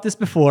talked about this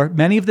before,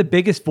 many of the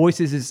biggest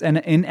voices in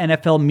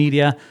NFL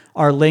media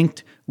are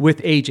linked with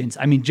agents.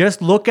 I mean,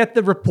 just look at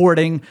the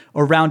reporting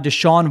around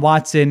Deshaun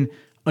Watson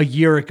a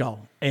year ago.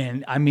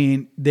 And I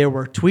mean, there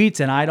were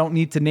tweets, and I don't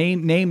need to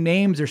name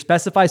names or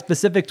specify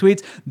specific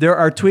tweets. There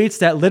are tweets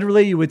that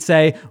literally you would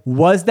say,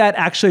 was that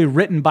actually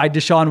written by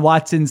Deshaun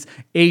Watson's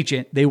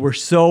agent? They were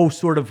so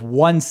sort of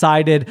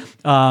one-sided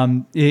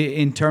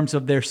in terms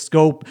of their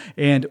scope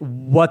and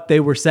what they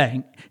were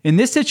saying. In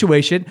this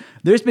situation,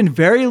 there's been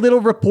very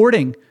little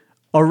reporting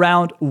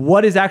around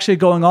what is actually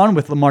going on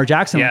with Lamar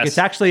Jackson. Yes. Like it's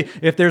actually,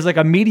 if there's like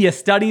a media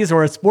studies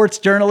or a sports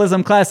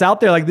journalism class out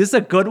there, like this is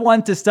a good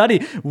one to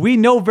study. We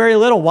know very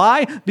little.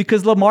 Why?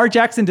 Because Lamar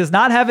Jackson does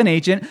not have an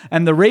agent,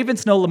 and the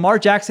Ravens know Lamar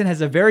Jackson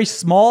has a very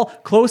small,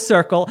 close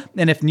circle.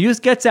 And if news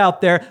gets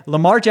out there,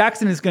 Lamar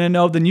Jackson is going to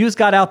know the news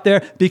got out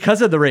there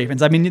because of the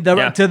Ravens. I mean,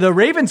 to the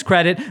Ravens'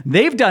 credit,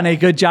 they've done a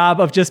good job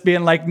of just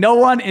being like, no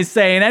one is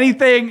saying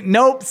anything.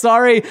 Nope,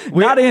 sorry,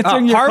 not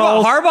answering your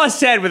calls. Harbaugh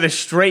said with a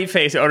straight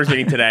face at owners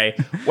meeting today,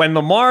 when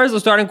Lamar is the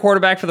starting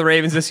quarterback for the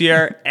Ravens this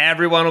year,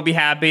 everyone will be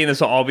happy and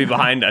this will all be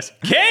behind us.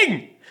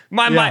 King!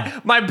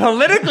 My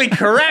politically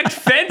correct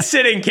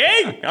fence-sitting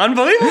king.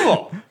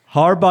 Unbelievable.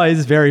 Harbaugh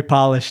is very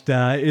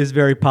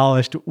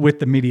polished with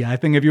the media. I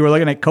think if you were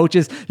looking at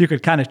coaches you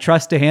could kind of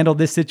trust to handle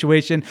this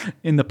situation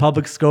in the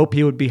public scope,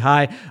 he would be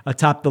high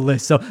atop the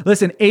list. So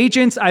listen,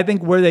 agents, I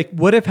think where they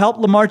would have helped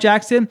Lamar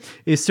Jackson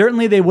is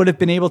certainly they would have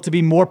been able to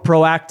be more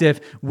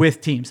proactive with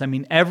teams. I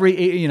mean,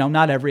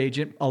 not every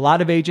agent, a lot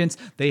of agents,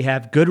 they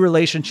have good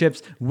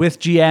relationships with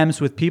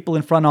GMs, with people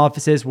in front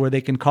offices where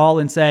they can call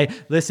and say,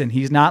 listen,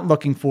 he's not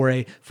looking for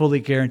a fully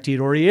guaranteed,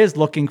 or he is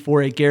looking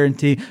for a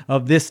guarantee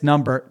of this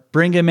number.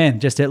 Bring him in.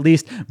 Just at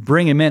least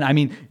bring him in. I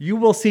mean, you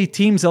will see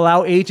teams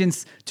allow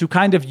agents to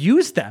kind of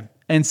use them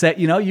and say,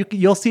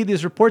 you'll see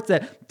these reports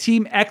that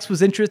team X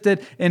was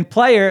interested in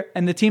player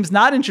and the team's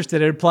not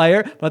interested in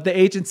player, but the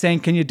agent's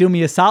saying, can you do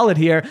me a solid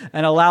here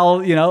and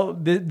allow,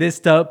 this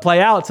to play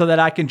out so that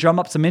I can drum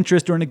up some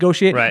interest or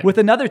negotiate with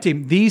another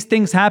team. These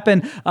things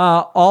happen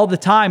all the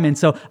time. And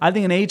so I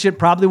think an agent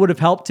probably would have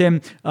helped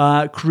him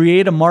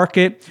create a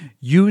market,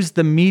 use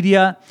the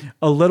media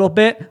a little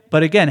bit.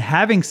 But again,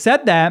 having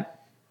said that,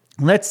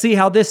 let's see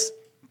how this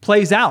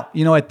plays out.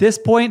 At this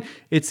point,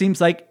 it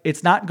seems like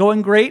it's not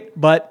going great,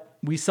 but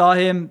we saw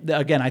him,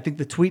 again, I think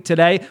the tweet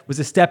today was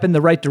a step in the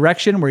right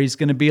direction where he's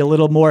going to be a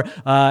little more,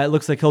 it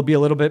looks like he'll be a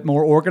little bit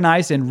more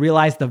organized and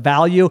realize the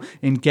value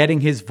in getting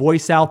his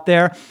voice out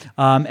there.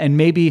 And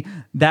maybe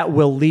that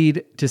will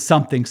lead to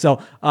something.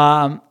 So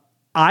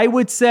I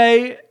would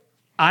say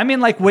I'm in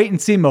like wait and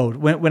see mode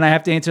when I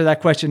have to answer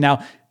that question.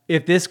 Now,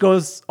 if this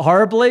goes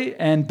horribly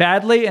and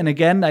badly, and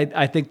again,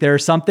 I think there are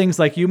some things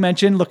like you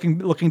mentioned,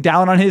 looking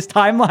down on his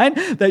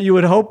timeline that you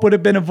would hope would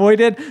have been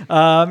avoided, with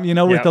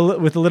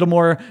a little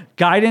more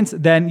guidance,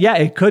 then yeah,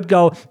 it could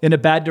go in a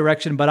bad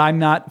direction. But I'm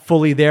not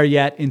fully there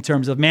yet in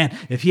terms of, man,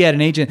 if he had an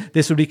agent,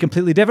 this would be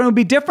completely different. It would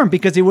be different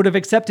because he would have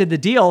accepted the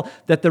deal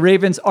that the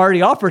Ravens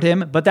already offered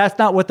him. But that's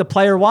not what the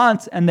player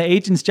wants, and the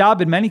agent's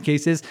job in many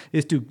cases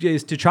is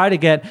to try to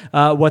get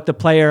what the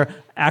player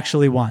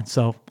actually wants.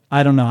 So.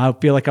 I don't know. I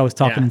feel like I was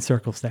talking in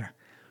circles there.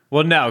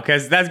 Well, no,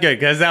 because that's good,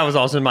 because that was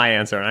also my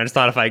answer. And I just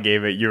thought if I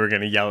gave it, you were going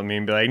to yell at me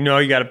and be like, no,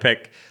 you got to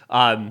pick.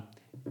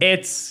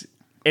 It's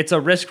a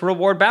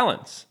risk-reward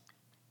balance.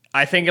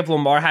 I think if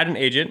Lamar had an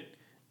agent,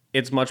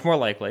 it's much more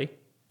likely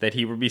that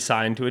he would be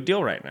signed to a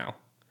deal right now.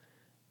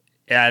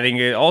 And I think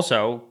it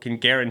also can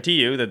guarantee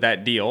you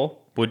that deal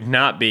would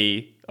not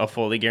be a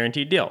fully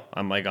guaranteed deal.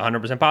 I'm like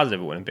 100%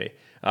 positive it wouldn't be.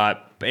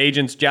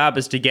 Agent's job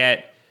is to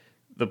get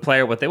the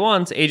player what they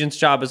want. Agent's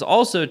job is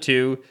also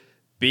to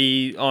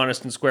be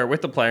honest and square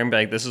with the player and be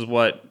like, this is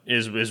what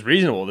is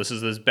reasonable. This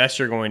is the best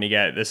you're going to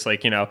get. This,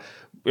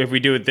 if we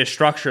do it this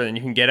structure, then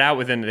you can get out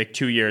within like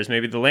 2 years.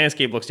 Maybe the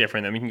landscape looks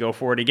different. Then we can go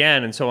forward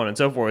again, and so on and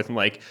so forth. And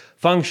like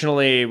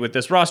functionally with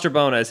this roster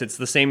bonus, it's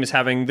the same as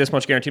having this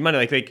much guaranteed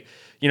money.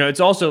 It's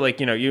also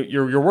like,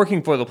 you're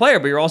working for the player,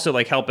 but you're also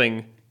like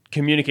helping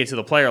communicate to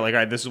the player, like, all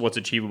right, this is what's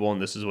achievable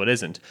and this is what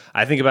isn't.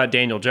 I think about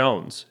Daniel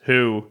Jones,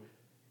 who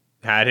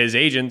had his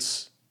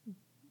agents,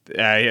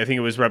 I think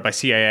it was read by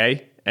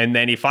CIA, and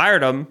then he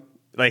fired them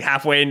like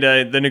halfway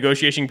into the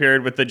negotiation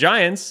period with the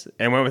Giants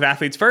and went with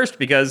athletes first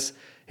because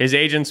his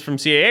agents from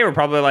CIA were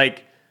probably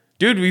like,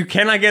 dude, you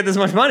cannot get this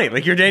much money.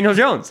 Like, you're Daniel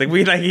Jones.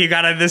 You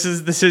gotta, this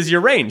is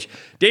your range.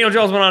 Daniel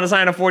Jones went on to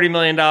sign a $40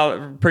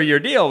 million per year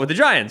deal with the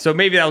Giants. So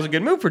maybe that was a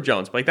good move for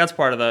Jones. But that's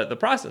part of the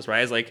process,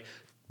 right? It's like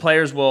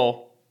players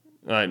will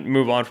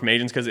move on from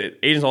agents because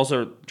agents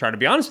also try to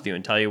be honest with you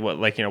and tell you what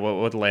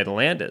the lay of the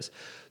land is.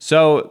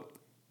 So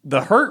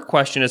the hurt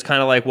question is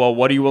kind of like, well,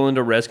 what are you willing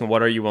to risk and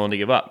what are you willing to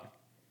give up?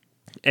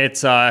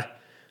 It's a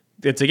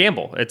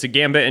gamble. It's a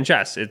gambit in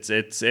chess.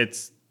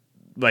 It's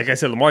like I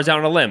said, Lamar's out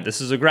on a limb.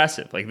 This is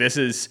aggressive. Like, this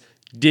is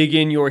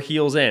digging your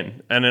heels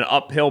in and an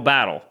uphill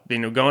battle.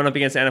 Going up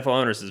against NFL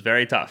owners is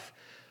very tough.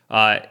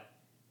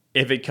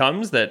 If it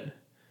comes that,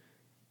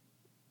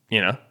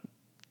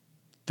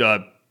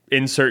 the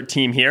insert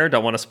team here,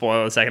 don't want to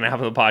spoil the second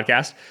half of the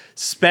podcast,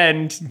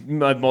 spend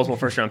multiple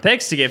first-round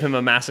picks to give him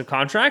a massive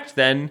contract,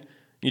 then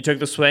you took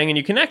the swing and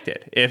you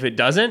connected. If it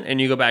doesn't,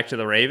 and you go back to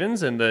the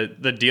Ravens and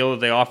the deal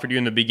that they offered you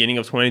in the beginning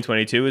of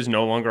 2022 is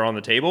no longer on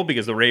the table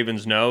because the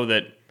Ravens know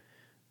that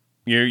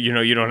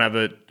you don't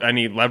have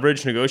any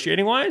leverage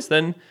negotiating wise,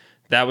 then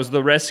that was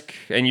the risk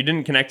and you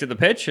didn't connect to the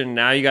pitch, and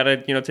now you got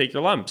to take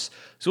your lumps.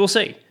 So we'll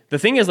see. The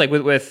thing is, like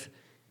with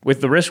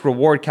the risk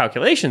reward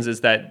calculations,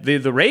 is that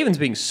the Ravens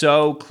being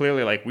so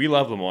clearly like, we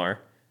love Lamar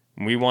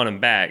and we want him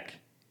back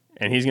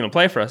and he's going to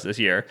play for us this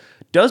year,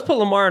 does put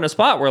Lamar in a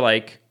spot where,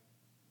 like,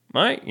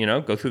 all right,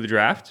 go through the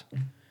draft,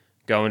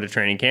 go into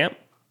training camp,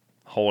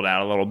 hold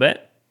out a little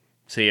bit,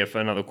 see if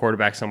another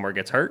quarterback somewhere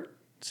gets hurt,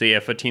 see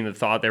if a team that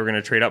thought they were going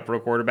to trade up for a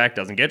quarterback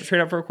doesn't get to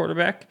trade up for a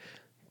quarterback.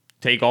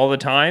 Take all the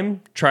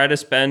time, try to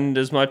spend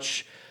as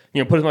much,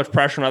 put as much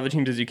pressure on other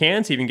teams as you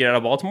can, see if you can get out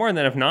of Baltimore. And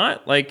then if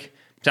not,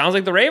 sounds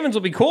like the Ravens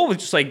will be cool with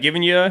just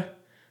giving you a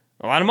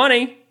lot of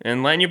money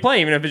and letting you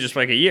play, even if it's just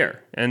a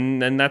year.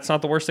 And then that's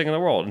not the worst thing in the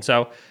world. And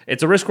so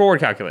it's a risk reward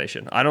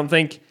calculation. I don't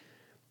think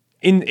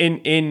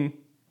in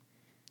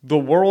the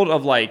world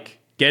of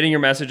getting your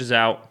messages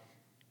out,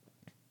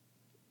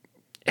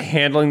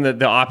 handling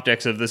the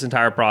optics of this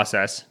entire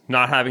process,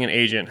 not having an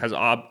agent has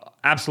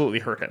absolutely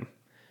hurt him.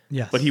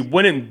 Yes. But he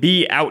wouldn't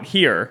be out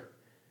here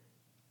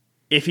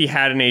if he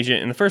had an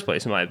agent in the first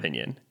place, in my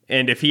opinion.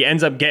 And if he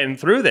ends up getting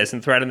through this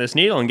and threading this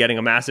needle and getting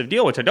a massive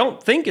deal, which I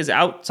don't think is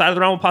outside of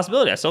the realm of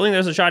possibility, I still think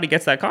there's a shot he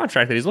gets that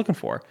contract that he's looking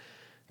for,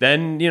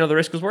 then, the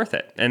risk was worth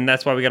it. And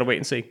that's why we got to wait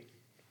and see.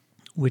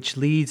 Which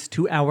leads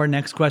to our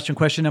next question.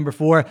 Question number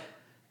 4.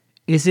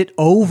 Is it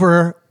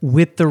over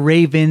with the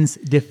Ravens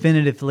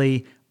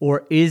definitively,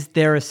 or is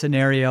there a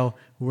scenario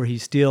where he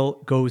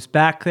still goes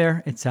back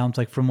there? It sounds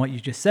like from what you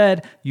just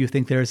said, you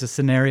think there is a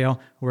scenario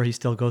where he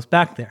still goes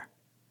back there.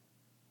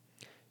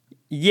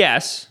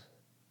 Yes.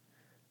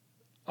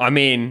 I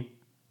mean,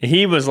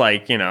 he was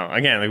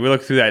again, we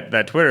look through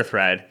that Twitter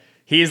thread.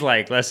 He's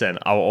listen,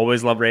 I'll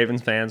always love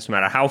Ravens fans no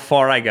matter how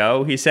far I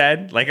go, he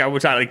said. I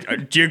would try,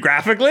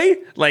 geographically,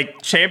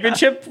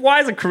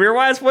 championship-wise,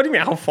 career-wise, what do you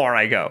mean how far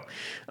I go?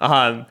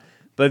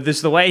 But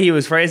the way he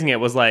was phrasing it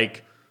was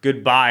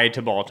goodbye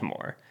to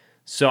Baltimore.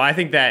 So I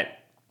think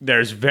that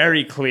there's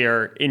very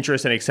clear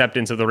interest and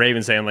acceptance of the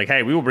Ravens saying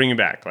hey, we will bring you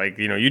back.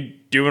 You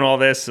doing all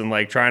this and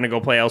trying to go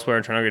play elsewhere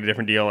and trying to get a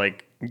different deal,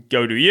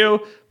 go do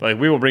you, but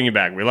we will bring you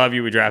back. We love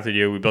you. We drafted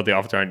you. We built the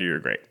offense around you. You're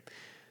great.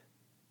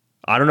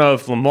 I don't know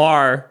if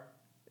Lamar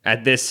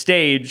at this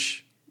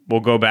stage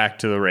will go back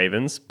to the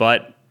Ravens,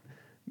 but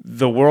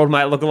the world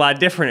might look a lot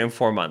different in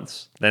 4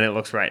 months than it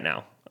looks right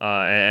now.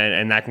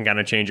 And that can kind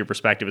of change your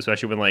perspective,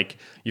 especially when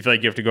you feel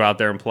like you have to go out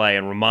there and play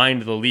and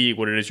remind the league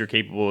what it is you're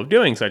capable of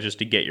doing, such as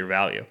to get your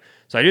value.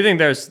 So I do think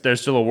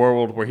there's still a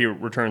world where he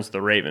returns to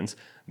the Ravens.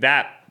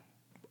 That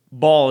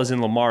ball is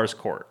in Lamar's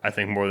court, I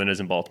think, more than it is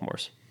in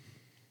Baltimore's.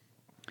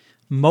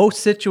 Most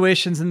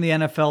situations in the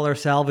NFL are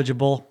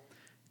salvageable.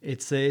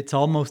 It's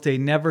almost a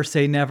never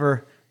say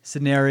never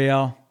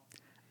scenario.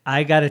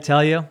 I got to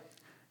tell you,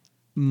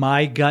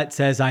 my gut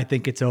says I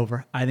think it's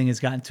over. I think it's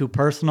gotten too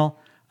personal.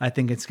 I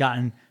think it's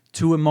gotten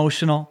too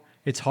emotional.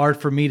 It's hard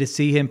for me to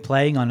see him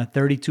playing on a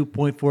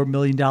 $32.4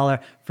 million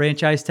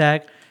franchise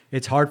tag.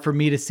 It's hard for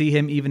me to see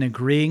him even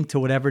agreeing to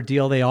whatever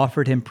deal they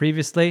offered him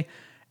previously.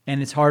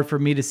 And it's hard for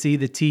me to see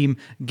the team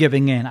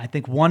giving in. I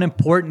think one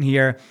important thing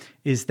here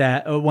is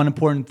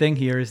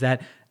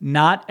that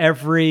not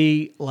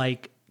every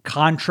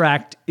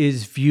contract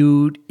is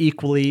viewed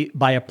equally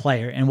by a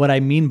player. And what I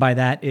mean by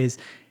that is,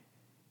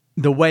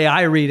 the way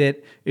I read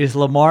it is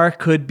Lamar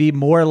could be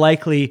more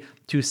likely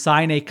to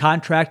sign a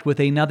contract with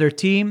another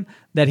team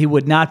that he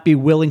would not be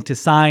willing to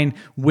sign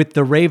with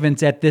the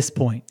Ravens at this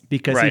point,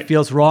 because he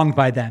feels wronged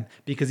by them,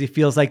 because he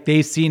feels like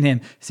they've seen him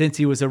since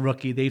he was a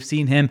rookie. They've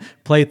seen him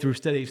play through,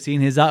 they've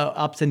seen his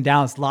ups and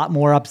downs, a lot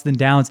more ups than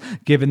downs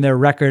given their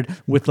record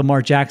with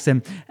Lamar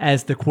Jackson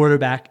as the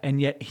quarterback.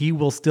 And yet he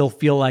will still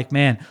feel like,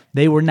 man,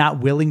 they were not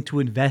willing to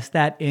invest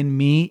that in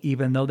me,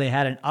 even though they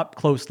had an up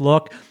close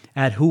look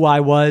at who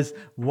I was,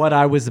 what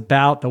I was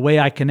about, the way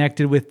I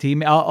connected with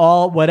team,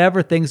 all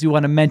whatever things you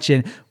want to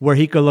mention, where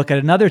he could look at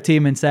another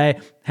team and say,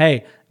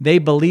 hey, they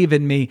believe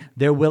in me.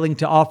 They're willing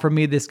to offer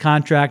me this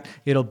contract.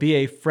 It'll be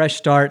a fresh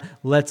start.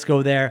 Let's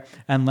go there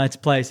and let's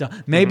play. So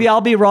maybe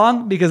I'll be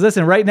wrong, because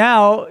listen, right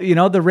now,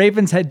 the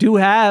Ravens do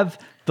have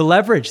the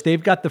leverage.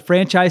 They've got the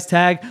franchise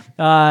tag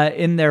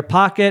in their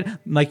pocket.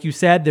 Like you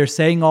said, they're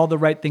saying all the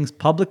right things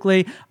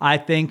publicly. I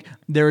think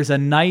there's a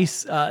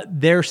nice,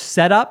 their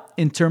setup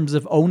in terms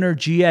of owner,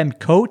 GM,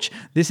 coach.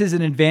 This is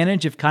an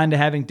advantage of kind of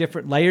having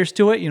different layers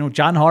to it.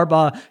 John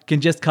Harbaugh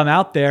can just come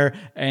out there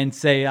and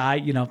say,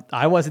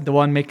 I wasn't the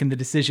one making the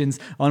decisions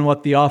on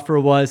what the offer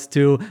was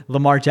to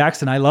Lamar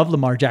Jackson. I love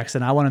Lamar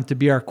Jackson. I want him to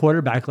be our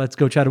quarterback. Let's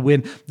go try to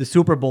win the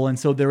Super Bowl. And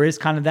so there is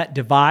kind of that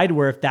divide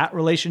where if that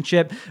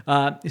relationship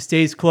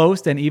stays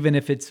closed, and even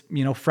if it's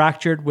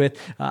fractured with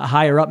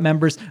higher up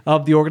members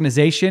of the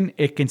organization,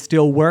 it can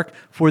still work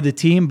for the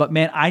team. But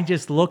man, I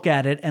just look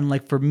at it,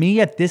 and for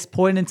me at this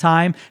point in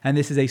time, and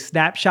this is a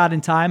snapshot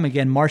in time,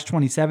 again, March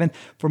 27th,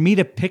 for me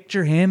to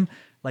picture him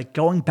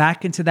going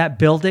back into that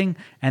building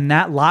and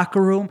that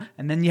locker room,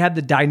 and then you have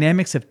the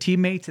dynamics of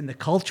teammates and the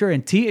culture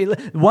and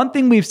one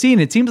thing we've seen,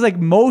 it seems like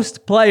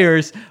most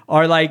players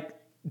are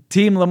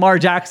Team Lamar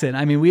Jackson.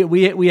 I mean,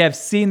 we have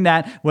seen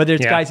that, whether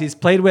it's guys he's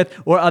played with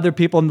or other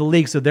people in the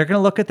league. So they're going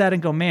to look at that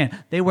and go, man,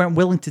 they weren't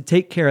willing to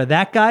take care of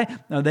that guy.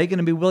 Are they going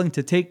to be willing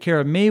to take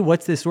care of me?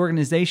 What's this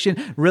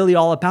organization really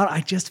all about?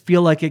 I just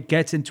feel like it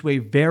gets into a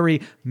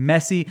very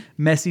messy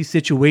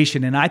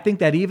situation. And I think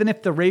that even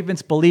if the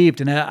Ravens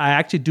believed, and I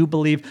actually do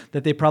believe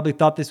that they probably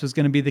thought this was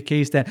going to be the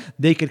case, that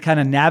they could kind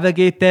of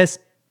navigate this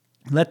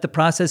let the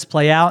process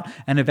play out,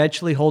 and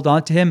eventually hold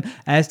on to him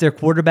as their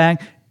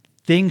quarterback.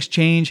 Things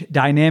change,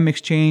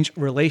 dynamics change,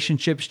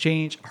 relationships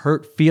change,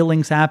 hurt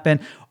feelings happen,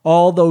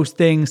 all those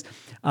things.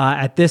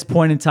 At this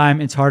point in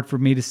time, it's hard for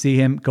me to see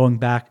him going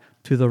back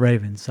to the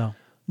Ravens. So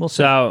we'll see.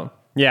 So,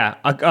 yeah,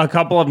 a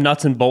couple of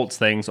nuts and bolts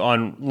things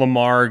on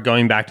Lamar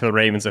going back to the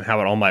Ravens and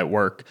how it all might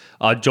work.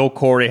 Joel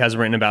Corey has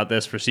written about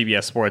this for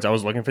CBS Sports. I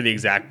was looking for the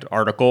exact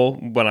article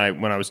when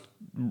I was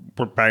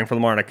preparing for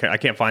Lamar, and I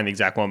can't find the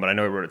exact one, but I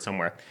know he wrote it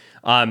somewhere.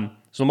 So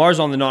Lamar's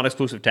on the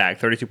non-exclusive tag,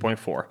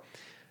 32.4.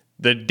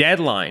 The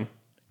deadline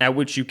at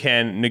which you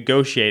can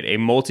negotiate a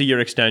multi-year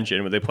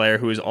extension with a player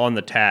who is on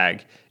the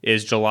tag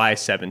is July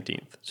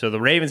 17th. So the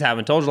Ravens have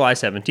until July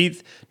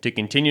 17th to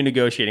continue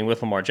negotiating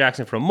with Lamar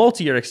Jackson for a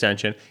multi-year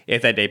extension.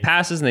 If that day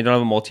passes and they don't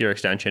have a multi-year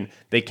extension,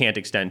 they can't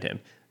extend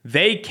him.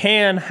 They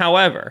can,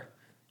 however,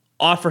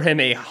 offer him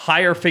a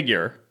higher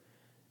figure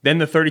than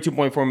the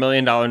 $32.4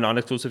 million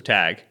non-exclusive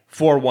tag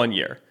for 1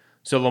 year.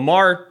 So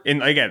Lamar,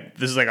 again,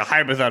 this is like a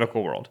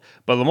hypothetical world,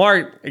 but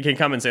Lamar can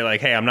come and say like,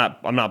 "Hey, I'm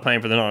not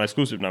playing for the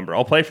non-exclusive number.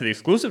 I'll play for the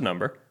exclusive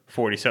number,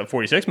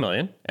 46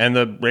 million." And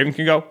the Ravens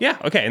can go, "Yeah,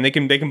 okay," and they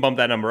can bump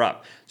that number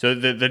up. So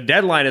the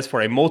deadline is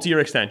for a multi-year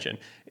extension.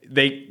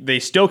 They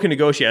still can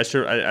negotiate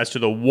as to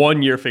the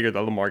 1 year figure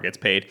that Lamar gets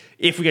paid.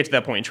 If we get to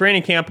that point in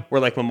training camp where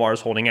like Lamar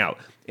is holding out,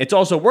 it's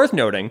also worth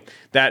noting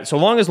that so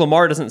long as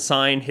Lamar doesn't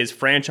sign his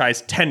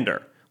franchise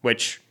tender,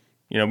 which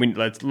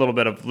that's a little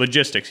bit of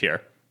logistics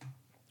here.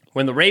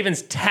 When the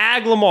Ravens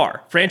tag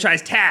Lamar,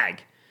 franchise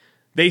tag,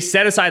 they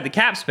set aside the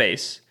cap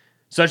space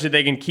such that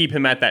they can keep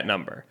him at that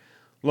number.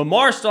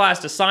 Lamar still has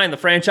to sign the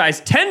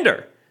franchise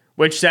tender,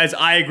 which says,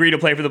 "I agree to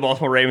play for the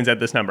Baltimore Ravens at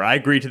this number. I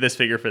agree to this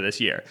figure for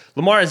this year."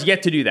 Lamar has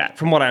yet to do that,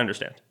 from what I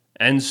understand.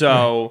 And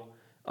so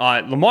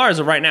Lamar, as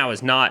of right now,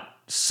 is not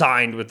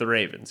signed with the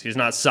Ravens. He's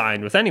not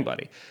signed with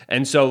anybody.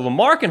 And so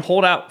Lamar can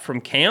hold out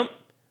from camp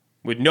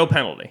with no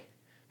penalty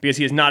because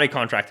he is not a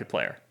contracted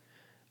player.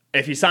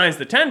 If he signs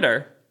the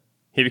tender,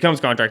 he becomes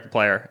a contracted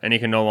player, and he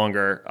can no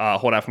longer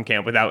hold out from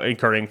camp without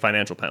incurring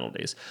financial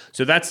penalties.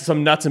 So that's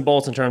some nuts and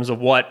bolts in terms of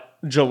what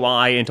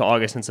July into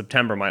August and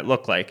September might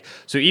look like.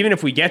 So even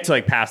if we get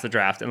to past the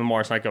draft and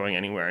Lamar's not going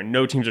anywhere, and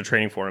no teams are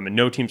trading for him, and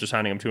no teams are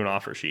signing him to an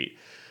offer sheet,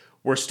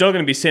 we're still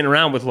going to be sitting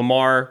around with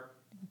Lamar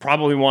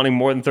probably wanting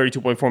more than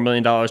 $32.4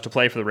 million to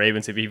play for the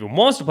Ravens if he even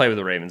wants to play with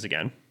the Ravens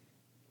again.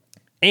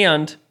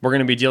 And we're going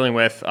to be dealing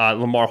with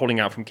Lamar holding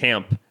out from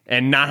camp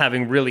and not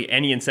having really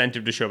any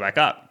incentive to show back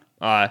up.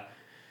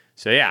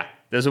 So yeah,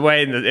 there's a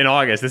way in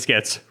August this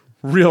gets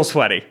real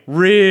sweaty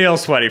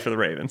for the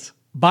Ravens.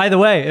 By the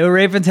way, the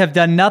Ravens have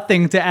done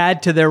nothing to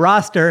add to their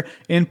roster,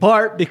 in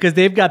part because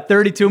they've got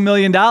 $32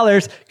 million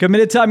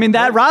committed to. I mean,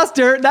 that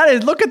roster,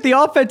 look at the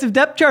offensive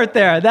depth chart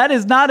there. That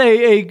is not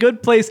a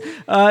good place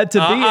to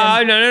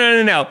be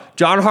in. No.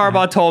 John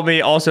Harbaugh told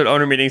me also at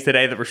owner meetings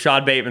today that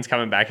Rashad Bateman's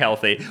coming back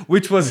healthy,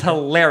 which was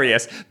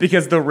hilarious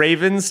because the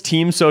Ravens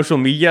team social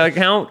media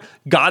account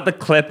got the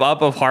clip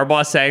up of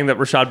Harbaugh saying that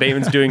Rashad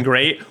Bateman's doing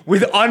great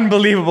with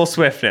unbelievable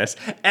swiftness.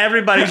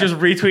 Everybody's just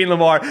retweeting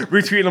Lamar,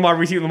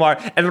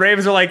 and the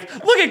Ravens are like,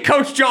 "Look at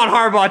Coach John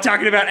Harbaugh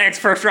talking about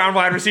ex-first round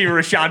wide receiver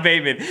Rashad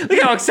Bateman.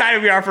 Look how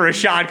excited we are for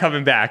Rashad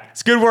coming back."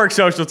 It's good work,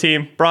 social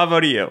team. Bravo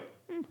to you.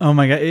 Oh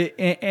my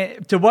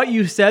God. To what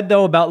you said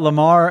though about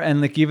Lamar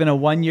and even a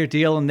 1 year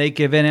deal, and they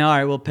give in, all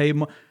right, we'll pay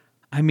more.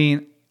 I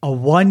mean, a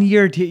 1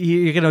 year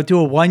you're going to do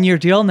a 1 year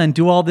deal and then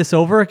do all this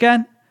over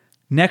again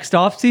next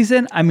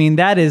offseason? I mean,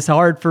 that is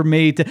hard for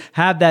me to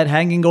have that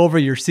hanging over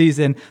your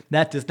season.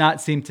 That does not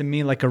seem to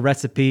me like a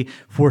recipe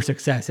for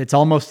success. It's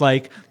almost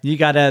like you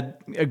got to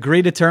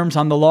agree to terms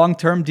on the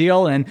long-term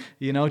deal and,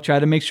 try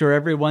to make sure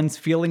everyone's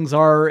feelings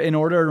are in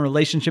order and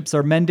relationships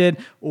are mended,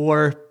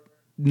 or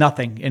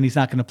nothing, and he's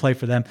not going to play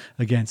for them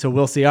again. So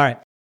we'll see. All right.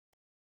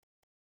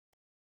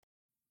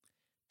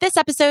 This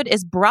episode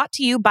is brought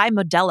to you by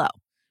Modelo.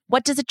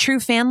 What does a true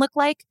fan look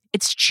like?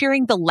 It's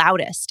cheering the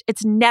loudest.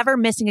 It's never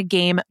missing a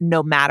game,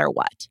 no matter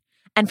what.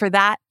 And for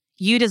that,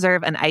 you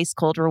deserve an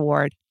ice-cold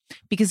reward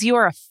because you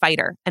are a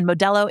fighter, and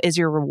Modelo is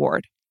your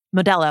reward.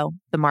 Modelo,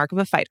 the mark of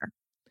a fighter.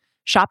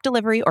 Shop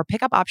delivery or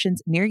pickup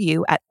options near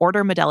you at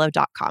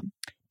ordermodelo.com.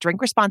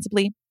 Drink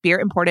responsibly. Beer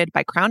imported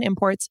by Crown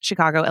Imports,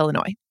 Chicago,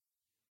 Illinois.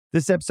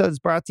 This episode is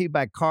brought to you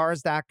by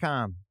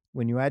Cars.com.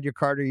 When you add your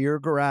car to your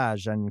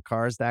garage on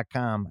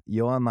Cars.com,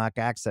 you'll unlock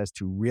access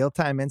to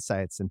real-time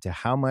insights into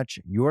how much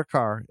your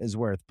car is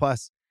worth.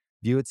 Plus,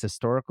 view its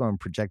historical and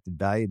projected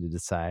value to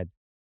decide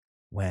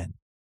when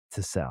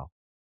to sell.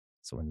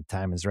 So when the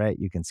time is right,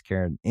 you can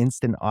secure an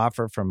instant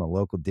offer from a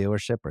local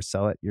dealership or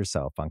sell it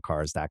yourself on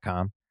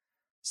Cars.com.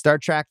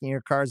 Start tracking your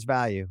car's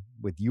value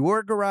with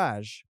your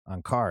garage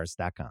on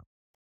Cars.com.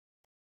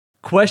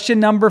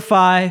 Question number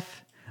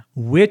 5.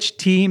 Which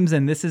teams,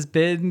 and this has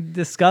been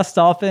discussed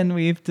often,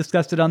 we've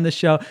discussed it on this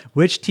show,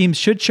 which teams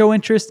should show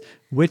interest,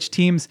 which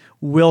teams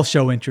will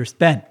show interest?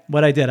 Ben,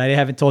 what I did, I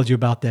haven't told you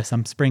about this.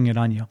 I'm springing it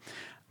on you.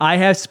 I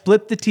have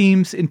split the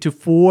teams into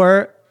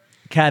 4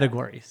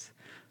 categories.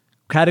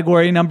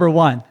 Category number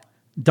 1,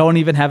 don't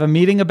even have a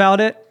meeting about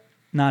it.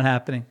 Not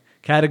happening.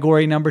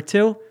 Category number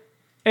 2,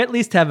 at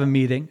least have a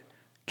meeting.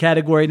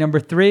 Category number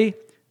 3,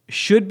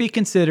 should be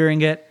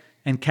considering it.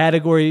 And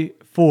category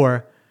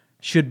 4,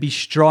 should be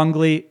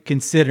strongly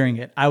considering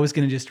it. I was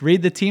going to just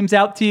read the teams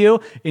out to you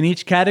in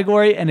each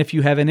category, and if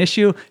you have an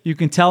issue, you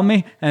can tell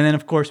me, and then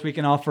of course we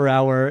can offer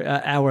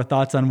our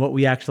thoughts on what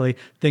we actually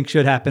think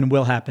should happen,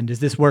 will happen. Does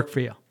this work for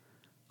you?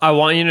 I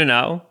want you to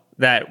know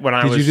that when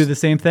Did you do the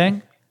same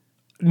thing?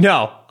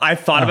 No, I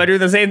thought about doing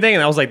the same thing,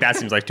 and I was like, that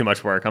seems like too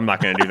much work. I'm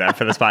not going to do that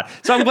for the spot.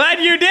 So I'm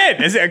glad you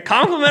did. It's a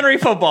complimentary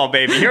football,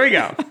 baby. Here we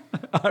go.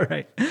 All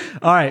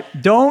right.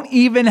 Don't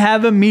even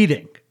have a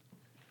meeting.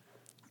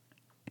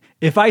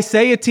 If I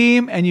say a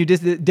team and you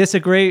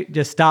disagree,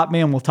 just stop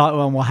me and we'll talk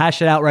and we'll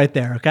hash it out right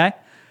there, okay?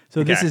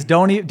 So this is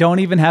don't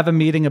even have a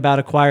meeting about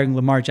acquiring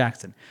Lamar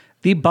Jackson.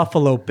 The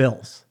Buffalo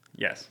Bills.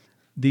 Yes.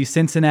 The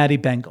Cincinnati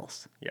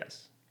Bengals.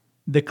 Yes.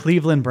 The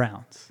Cleveland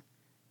Browns.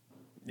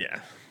 Yeah.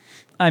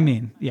 I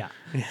mean, yeah.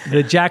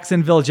 The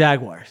Jacksonville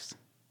Jaguars.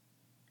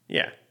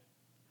 Yeah.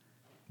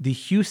 The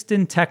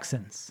Houston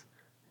Texans.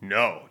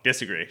 No,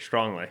 disagree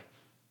strongly.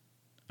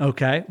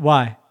 Okay,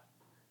 why?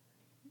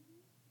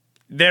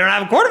 They don't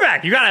have a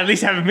quarterback. You got to at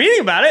least have a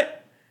meeting about it.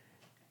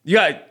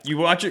 You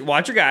watch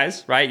your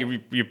guys, right?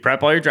 You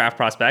prep all your draft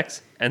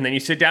prospects, and then you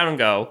sit down and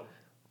go,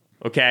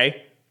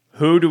 okay,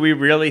 who do we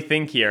really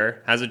think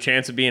here has a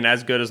chance of being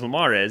as good as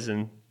Lamar is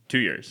in 2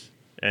 years?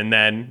 And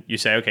then you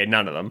say, okay,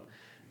 none of them.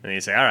 And then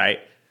you say, all right,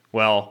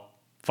 well,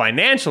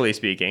 financially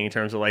speaking, in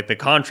terms of like the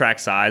contract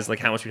size, like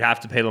how much you'd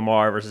have to pay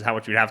Lamar versus how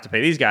much you'd have to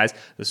pay these guys,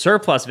 the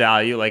surplus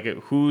value, like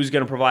who's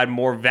going to provide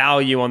more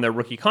value on their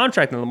rookie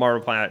contract than Lamar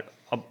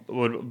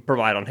would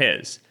provide on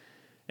his.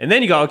 And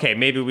then you go, okay,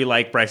 maybe we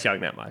like Bryce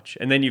Young that much.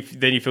 And then you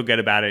feel good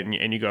about it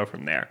and you go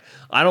from there.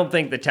 I don't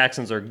think the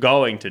Texans are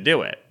going to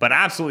do it, but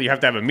absolutely you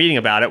have to have a meeting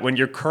about it when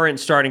your current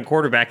starting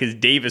quarterback is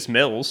Davis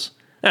Mills.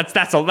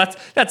 That's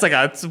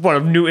one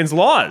of Newton's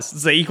laws.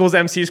 It's equals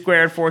MC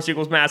squared, force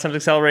equals mass times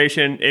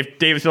acceleration. If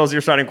Davis Mills is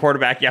your starting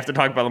quarterback, you have to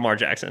talk about Lamar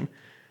Jackson.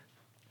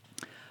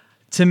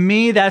 To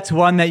me, that's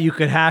one that you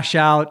could hash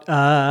out,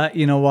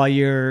 while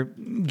you're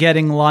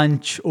getting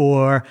lunch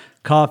or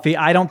coffee.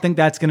 I don't think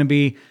that's going to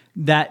be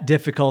that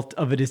difficult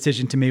of a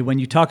decision to me. When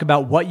you talk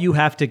about what you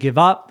have to give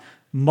up,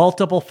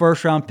 multiple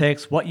first-round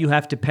picks, what you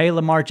have to pay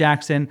Lamar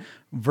Jackson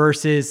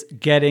versus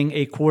getting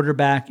a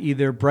quarterback,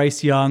 either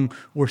Bryce Young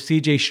or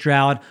CJ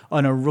Stroud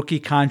on a rookie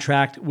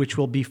contract, which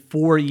will be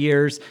 4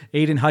 years.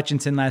 Aiden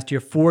Hutchinson last year,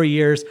 4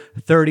 years,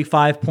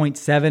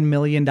 $35.7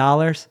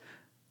 million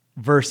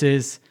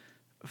versus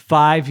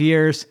 5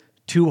 years,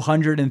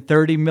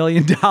 $230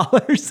 million.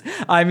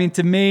 I mean,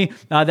 to me,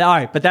 all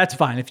right, but that's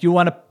fine. If you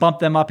want to bump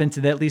them up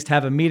into at least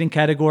have a meeting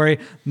category,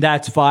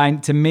 that's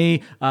fine. To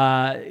me,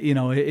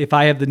 if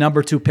I have the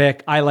number 2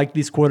 pick, I like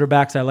these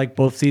quarterbacks. I like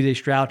both CJ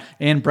Stroud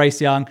and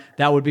Bryce Young.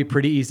 That would be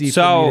pretty easy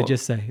for me to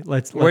just say,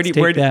 let's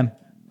take them.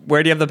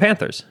 Where do you have the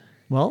Panthers?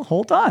 Well,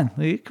 hold on.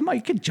 Come on,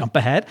 you can jump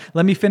ahead.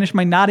 Let me finish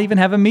my not even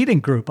have a meeting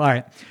group. All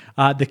right.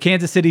 The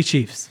Kansas City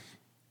Chiefs.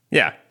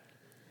 Yeah.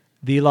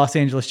 The Los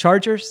Angeles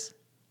Chargers.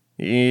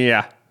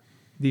 Yeah.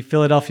 The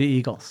Philadelphia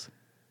Eagles.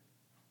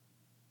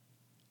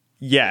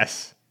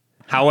 Yes.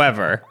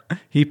 However,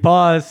 he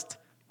paused.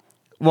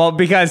 Well,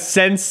 because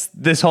since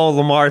this whole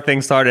Lamar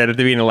thing started at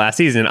the beginning of last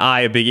season,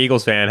 I, a big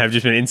Eagles fan, have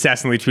just been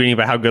incessantly tweeting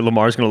about how good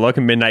Lamar's going to look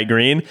in midnight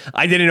green.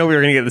 I didn't know we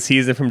were going to get the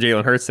season from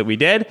Jalen Hurts that we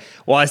did.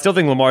 While I still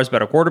think Lamar's a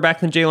better quarterback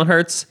than Jalen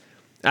Hurts,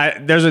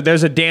 there's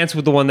a dance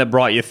with the one that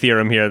brought you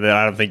theorem here that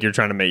I don't think you're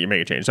trying to make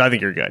a change. So I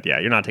think you're good. Yeah,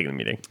 you're not taking the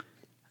meeting.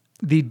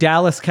 The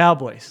Dallas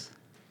Cowboys.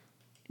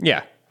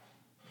 Yeah.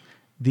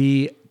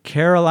 The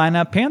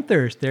Carolina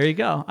Panthers. There you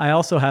go. I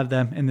also have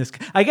them in this.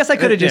 I guess I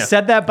could have just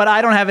said that, but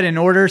I don't have it in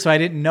order, so I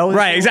didn't know.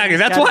 Right, exactly.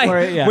 That's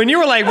category. Why when you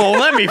were like, well,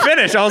 let me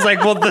finish, I was like,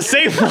 well, the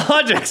same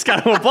logic's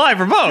got to apply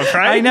for both,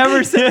 right? I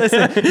never said,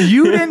 listen,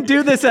 you didn't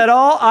do this at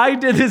all. I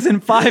did this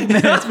in 5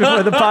 minutes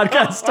before the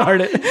podcast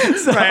started.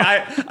 So.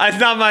 Right.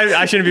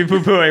 I shouldn't be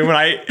poo-pooing when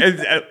I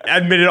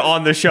admitted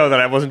on the show that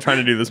I wasn't trying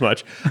to do this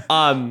much.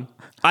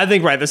 I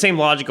think, right, the same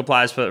logic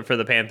applies for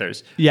the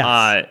Panthers.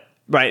 Yes.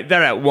 Right,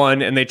 they're at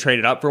 1, and they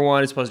traded up for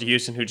 1, as opposed to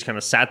Houston, who just kind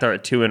of sat there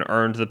at 2 and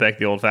earned the pick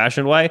the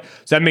old-fashioned way.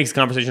 So that makes the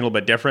conversation a little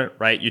bit different,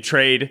 right? You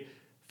trade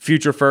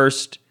future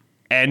first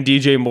and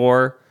DJ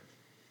Moore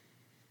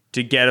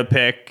to get a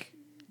pick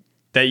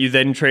that you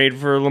then trade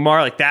for Lamar.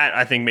 Like that,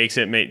 I think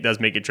does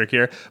make it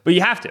trickier. But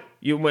you have to.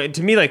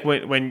 To me, like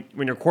when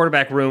your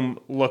quarterback room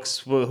looks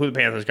who the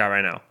Panthers got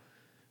right now,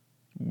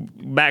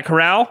 Matt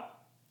Corral.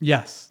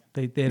 Yes.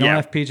 They don't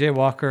have PJ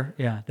Walker.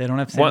 Yeah, they don't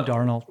have Sam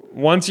Darnold.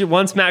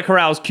 Once Matt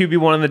Corral's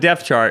QB1 on the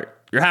depth chart,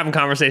 you're having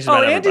conversations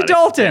about Andy everybody.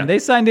 Dalton. Yeah. They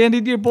signed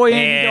your boy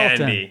Andy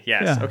Dalton.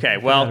 Yes. Yeah. Okay.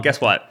 Well, guess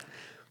what?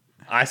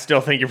 I still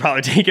think you're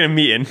probably taking a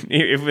meeting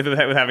with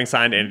having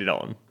signed Andy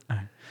Dalton.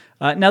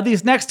 Now,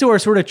 these next 2 are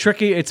sort of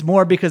tricky. It's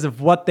more because of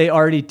what they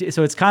already did.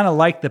 So it's kind of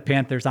like the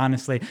Panthers,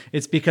 honestly.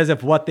 It's because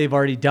of what they've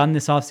already done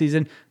this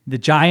offseason. The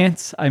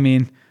Giants, I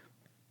mean,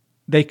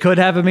 They could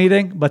have a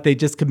meeting, but they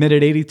just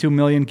committed $82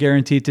 million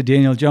guaranteed to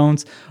Daniel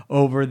Jones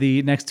over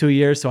the next 2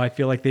 years. So I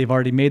feel like they've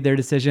already made their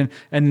decision.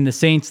 And then the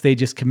Saints, they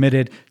just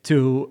committed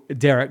to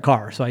Derek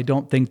Carr. So I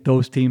don't think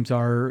those teams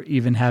are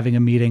even having a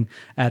meeting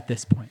at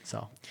this point.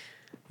 So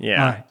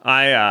yeah,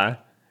 right.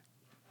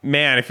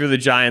 Man, if you're the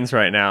Giants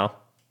right now,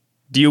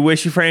 do you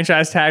wish you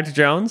franchise tagged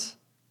Jones?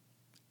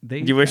 Do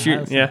you wish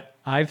you? Yeah.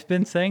 I've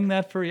been saying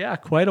that for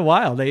quite a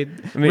while.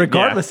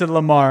 Regardless of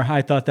Lamar,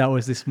 I thought that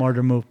was the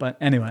smarter move. But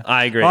anyway,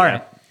 I agree. All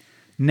right.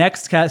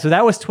 Next cat. So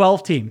that was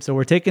 12 teams. So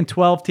we're taking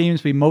 12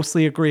 teams we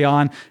mostly agree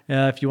on.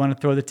 If you want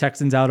to throw the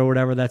Texans out or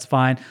whatever, that's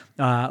fine.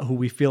 Who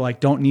we feel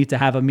like don't need to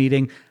have a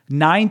meeting.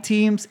 9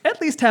 teams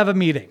at least have a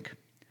meeting.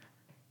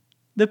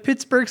 The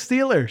Pittsburgh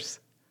Steelers.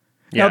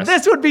 Yes. Now,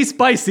 this would be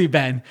spicy,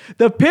 Ben.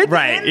 The Pitts,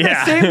 right?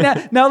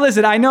 Yeah. Now,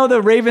 listen, I know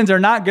the Ravens are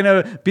not going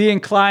to be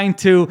inclined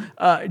to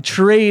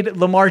trade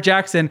Lamar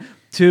Jackson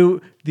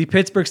to the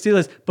Pittsburgh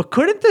Steelers, but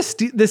couldn't the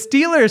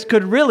Steelers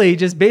could really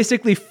just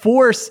basically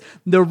force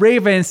the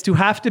Ravens to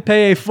have to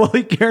pay a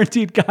fully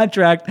guaranteed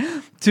contract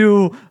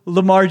to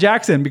Lamar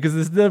Jackson,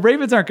 because the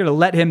Ravens aren't going to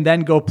let him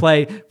then go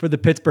play for the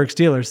Pittsburgh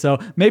Steelers. So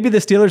maybe the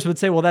Steelers would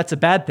say, well, that's a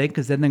bad thing,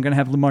 because then they're going to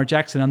have Lamar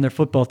Jackson on their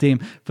football team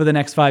for the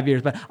next 5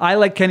 years. But I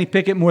like Kenny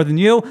Pickett more than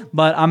you,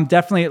 but I'm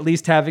definitely at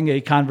least having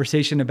a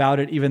conversation about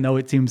it, even though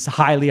it seems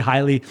highly,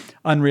 highly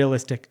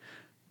unrealistic.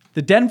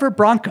 The Denver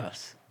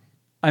Broncos.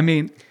 I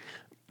mean...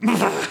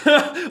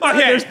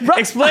 Okay,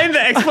 explain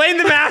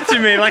the math to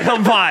me like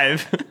I'm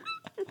 5.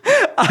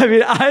 I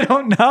mean, I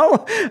don't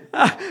know.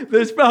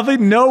 There's probably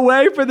no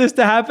way for this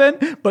to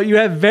happen, but you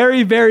have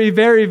very, very,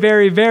 very,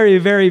 very, very,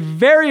 very,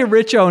 very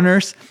rich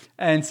owners.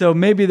 And so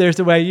maybe there's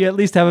a way you at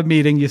least have a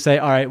meeting. You say,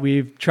 all right,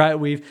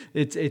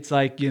 it's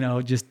like,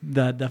 just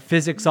the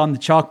physics on the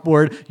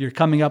chalkboard. You're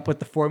coming up with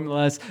the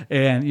formulas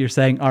and you're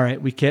saying, all right,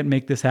 we can't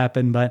make this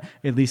happen, but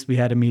at least we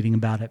had a meeting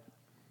about it.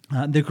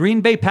 The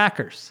Green Bay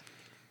Packers.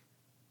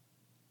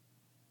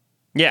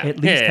 Yeah. At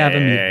least have a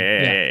meeting.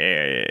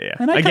 Yeah.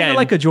 And I kind of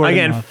like a Jordan.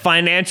 Again, Love.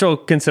 Financial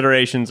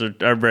considerations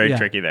are very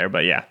tricky there,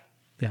 but yeah.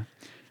 Yeah.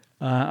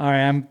 All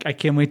right. I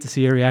can't wait to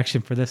see your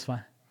reaction for this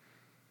one.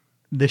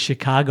 The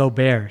Chicago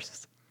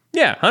Bears.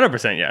 Yeah,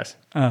 100% yes.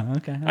 Oh,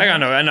 okay. I got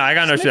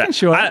no shit.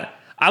 Sure.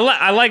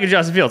 I like a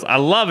Justin Fields. I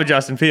love a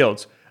Justin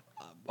Fields.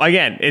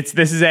 Again,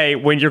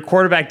 when your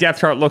quarterback depth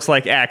chart looks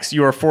like X,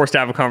 you are forced to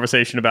have a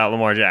conversation about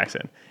Lamar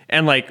Jackson.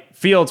 And like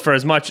Fields, for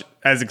as much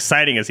as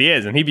exciting as he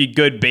is, and he'd be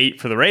good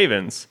bait for the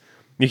Ravens,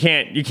 you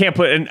can't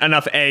put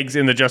enough eggs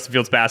in the Justin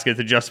Fields basket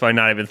to justify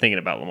not even thinking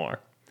about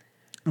Lamar.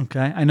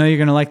 Okay, I know you're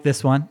going to like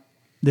this one.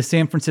 The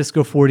San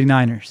Francisco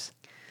 49ers.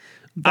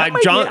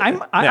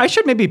 I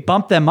should maybe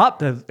bump them up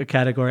the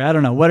category. I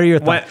don't know. What are your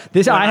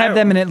thoughts? I have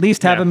them and at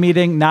least have a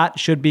meeting, not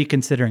should be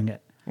considering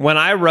it. When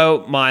I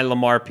wrote my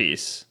Lamar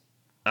piece,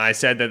 I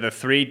said that the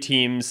 3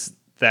 teams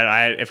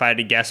that if I had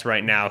to guess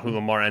right now who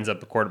Lamar ends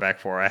up the quarterback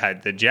for, I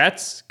had the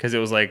Jets, because it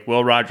was like,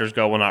 will Rodgers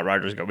go, will not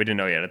Rodgers go? We didn't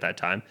know yet at that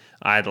time.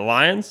 I had the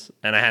Lions,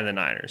 and I had the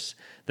Niners.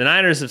 The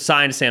Niners have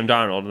signed Sam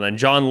Darnold, and then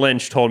John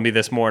Lynch told me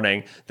this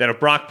morning that if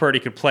Brock Purdy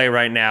could play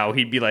right now,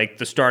 he'd be like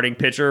the starting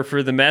pitcher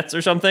for the Mets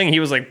or something. He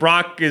was like,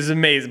 Brock is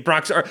amazing.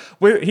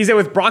 He said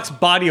with Brock's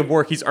body of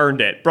work, he's earned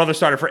it. Brother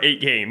started for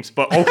 8 games,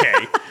 but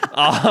okay.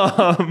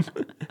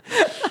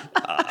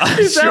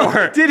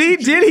 Sure. Did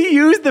he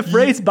use the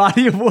phrase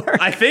body of work?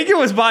 I think it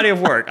was body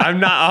of work. I'm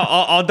not.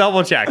 I'll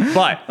double check.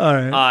 But all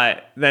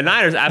right. The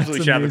Niners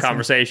absolutely should have the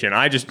conversation.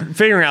 I just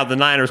figuring out the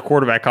Niners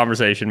quarterback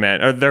conversation,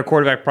 man, or their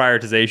quarterback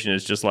prioritization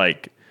is just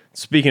like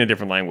speaking a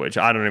different language.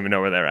 I don't even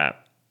know where they're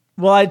at.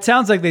 Well, it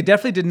sounds like they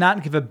definitely did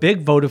not give a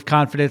big vote of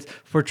confidence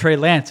for Trey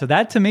Lance. So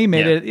that to me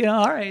made it,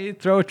 all right,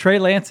 throw Trey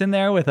Lance in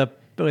there with a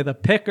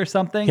pick or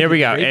something. Here we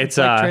go. It's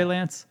Trey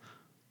Lance.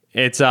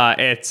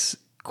 It's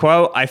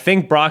quote, I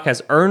think Brock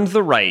has earned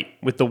the right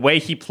with the way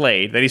he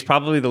played that he's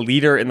probably the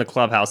leader in the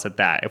clubhouse at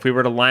that. If we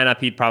were to line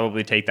up, he'd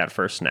probably take that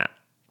first snap.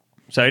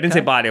 So he didn't say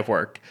body of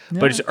work,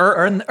 but just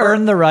earn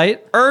the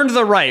right. Earned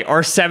the right.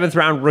 Our 7th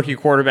round rookie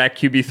quarterback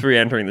QB3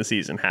 entering the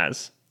season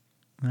has.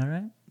 All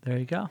right. There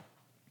you go.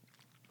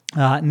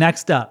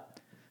 Next up,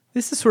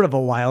 this is sort of a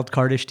wild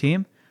cardish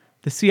team.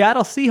 The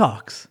Seattle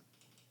Seahawks.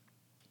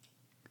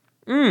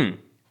 They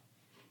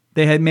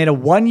had made a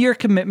 1-year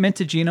commitment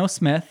to Geno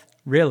Smith.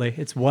 Really,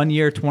 it's 1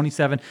 year,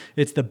 27.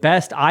 It's the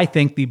best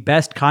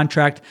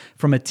contract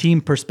from a team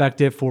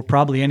perspective for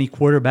probably any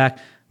quarterback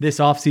this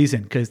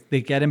offseason, because they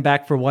get him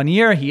back for 1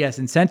 year. He has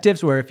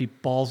incentives where if he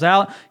balls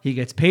out, he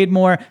gets paid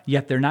more,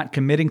 yet they're not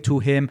committing to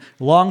him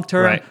long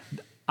term. Right.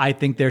 I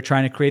think they're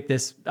trying to create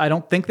this. I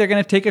don't think they're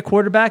going to take a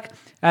quarterback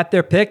at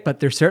their pick, but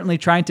they're certainly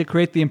trying to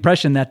create the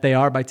impression that they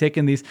are by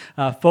taking these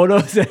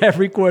photos at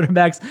every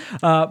quarterback's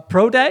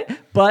pro day.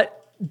 But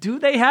do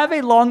they have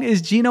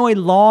is Geno a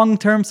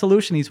long-term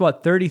solution? He's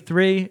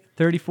 33,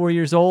 34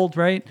 years old,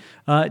 right?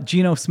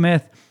 Geno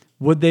Smith,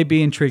 would they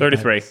be intrigued?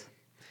 33.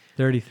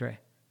 33.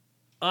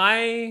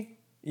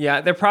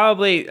 They're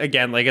probably,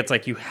 again, like it's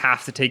like you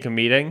have to take a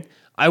meeting.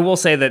 I will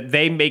say that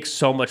they make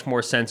so much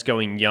more sense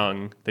going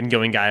young than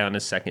going guy on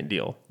his second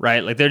deal,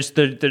 right? Like they're just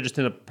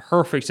in a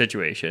perfect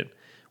situation.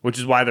 which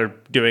is why they're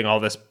doing all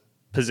this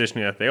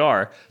positioning that they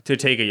are to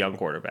take a young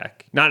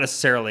quarterback. Not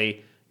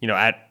necessarily,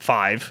 at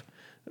 5,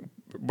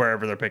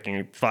 wherever they're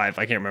picking 5.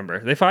 I can't remember. Are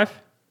they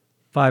 5?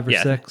 5 or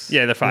 6.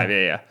 Yeah, they're 5.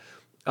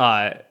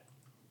 Yeah.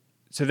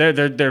 So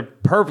they're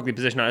perfectly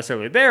positioned, not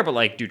necessarily there, but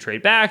like do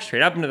trade backs,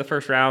 trade up into the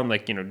first round,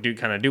 like,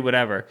 do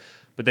whatever.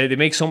 But they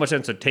make so much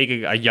sense to take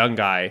a young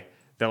guy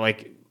that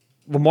like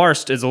Lamar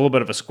is a little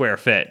bit of a square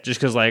fit, just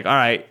because like, all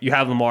right, you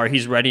have Lamar,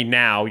 he's ready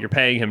now, you're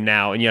paying him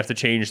now, and you have to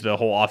change the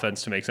whole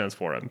offense to make sense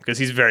for him because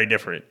he's very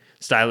different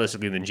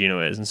stylistically than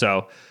Geno is. And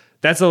so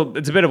it's a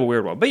bit of a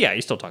weird one, but yeah,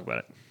 you still talk about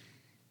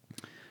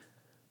it.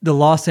 The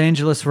Los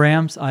Angeles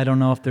Rams, I don't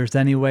know if there's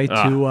any way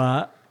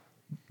to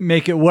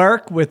make it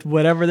work with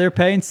whatever they're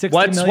paying,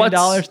 $60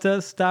 million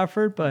to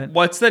Stafford. But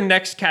what's the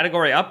next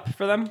category up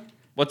for them?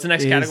 What's the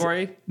next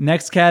category?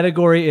 Next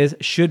category is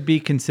should be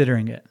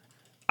considering it.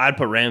 I'd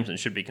put Rams and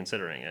should be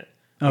considering it.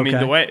 Okay. I mean,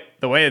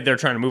 the way that they're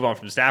trying to move on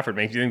from Stafford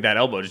makes you think that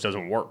elbow just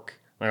doesn't work.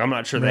 Like, I'm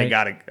not sure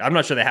I'm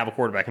not sure they have a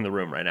quarterback in the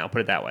room right now.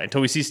 Put it that way.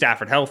 Until we see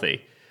Stafford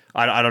healthy,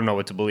 I don't know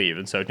what to believe.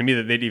 And so to me,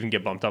 that they'd even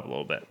get bumped up a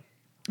little bit.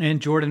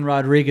 And Jordan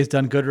Rodriguez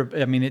done good.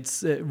 I mean,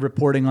 it's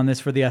reporting on this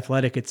for The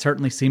Athletic. It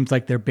certainly seems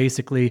like they're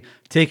basically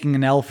taking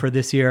an L for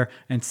this year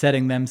and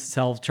trying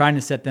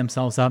to set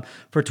themselves up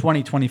for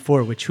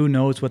 2024, which who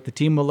knows what the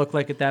team will look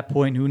like at that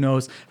point. Who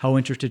knows how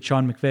interested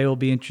Sean McVay will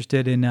be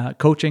interested in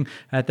coaching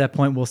at that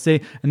point. We'll see.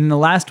 And then the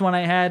last one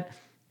I had,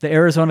 the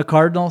Arizona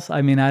Cardinals.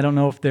 I mean, I don't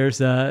know if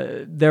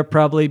they're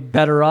probably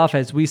better off,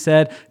 as we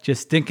said,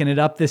 just stinking it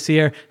up this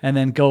year and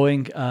then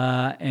going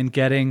and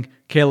getting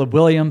Caleb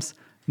Williams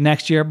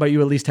next year, but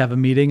you at least have a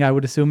meeting, I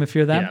would assume, if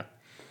you're them.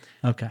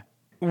 Yeah. Okay.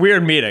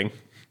 Weird meeting.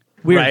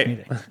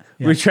 Meeting.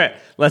 Yeah.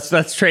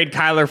 Let's trade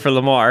Kyler for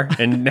Lamar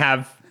and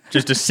have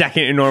just a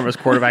second enormous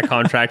quarterback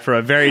contract for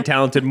a very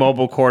talented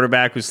mobile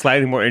quarterback who's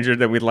slightly more injured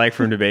than we'd like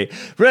for him to be.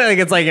 Really,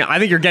 it's like I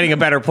think you're getting a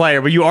better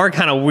player, but you are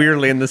kind of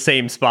weirdly in the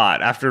same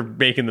spot after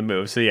making the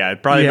move. So yeah,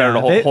 it's probably better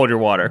to hold your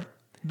water.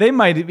 They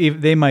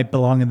might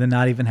belong in the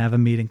not even have a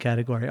meeting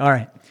category. All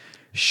right.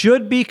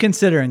 Should be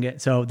considering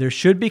it. So there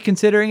should be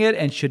considering it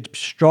and should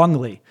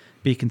strongly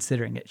be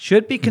considering it.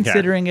 Should be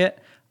considering it.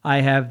 I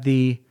have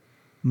the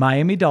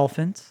Miami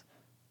Dolphins.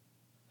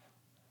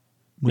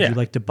 Would you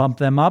like to bump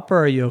them up, or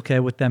are you okay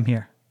with them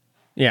here?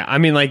 Yeah, I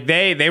mean, like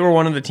they were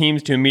one of the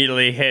teams to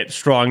immediately hit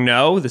strong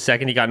no the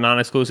second he got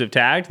non-exclusive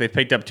tagged. They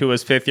picked up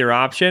Tua's 5th-year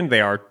option. They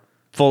are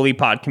fully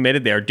pod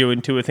committed. They are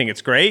doing Tua. Think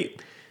it's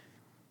great.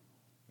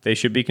 They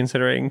should be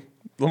considering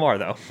Lamar,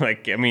 though.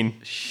 Like, I mean,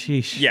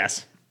 sheesh.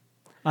 Yes.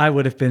 I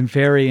would have been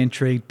very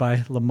intrigued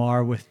by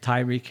Lamar with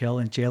Tyreek Hill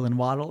and Jalen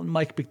Waddle and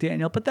Mike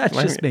McDaniel, but that's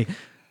just me.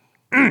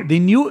 The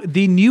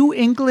New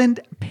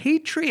England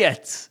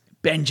Patriots,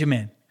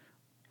 Benjamin.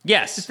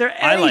 Yes. Is there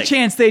any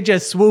chance they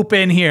just swoop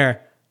in here?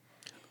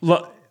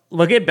 Look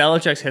at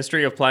Belichick's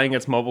history of playing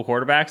against mobile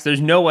quarterbacks. There's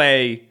no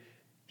way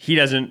he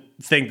doesn't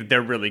think that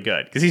they're really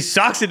good because he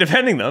sucks at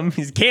defending them.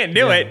 He can't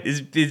do it.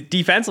 His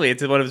defensively,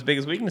 it's one of his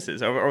biggest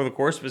weaknesses over the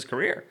course of his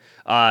career.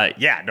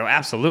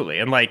 Absolutely.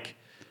 And like,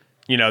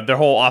 their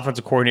whole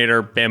offensive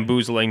coordinator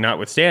bamboozling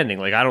notwithstanding,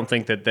 like I don't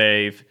think that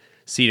they've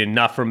seen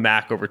enough from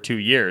Mac over 2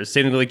 years.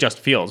 Same thing with like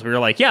Justin Fields. We were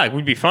like, yeah,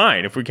 we'd be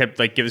fine if we kept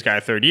like give this guy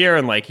a 3rd year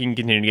and like he can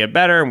continue to get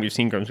better. And we've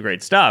seen some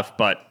great stuff,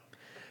 but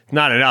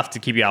not enough to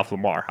keep you off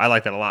Lamar. I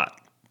like that a lot.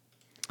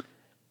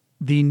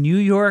 The New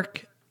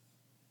York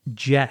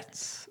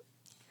Jets.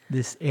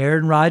 This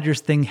Aaron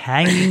Rodgers thing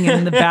hanging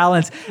in the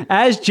balance.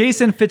 As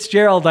Jason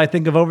Fitzgerald, I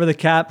think of Over the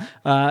Cap,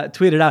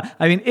 tweeted out.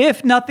 I mean,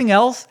 if nothing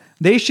else,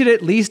 they should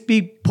at least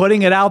be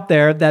putting it out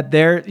there that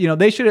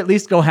they should at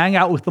least go hang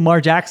out with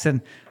Lamar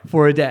Jackson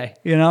for a day,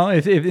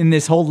 if in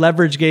this whole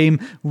leverage game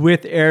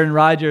with Aaron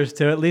Rodgers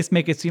to at least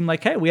make it seem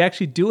like, hey, we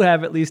actually do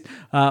have at least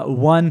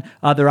one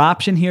other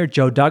option here.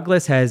 Joe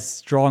Douglas has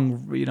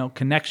strong,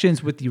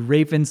 connections with the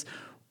Ravens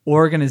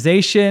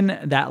organization.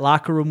 That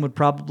locker room would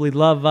probably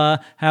love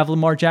have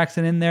Lamar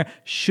Jackson in there.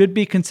 Should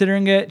be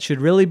considering it.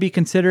 Should really be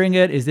considering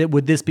it.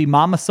 Would this be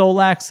Mama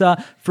Solak's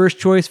first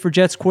choice for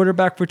Jets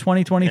quarterback for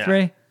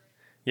 2023?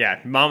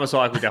 Yeah, Mama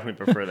Solak would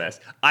definitely prefer this.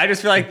 I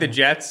just feel like the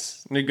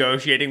Jets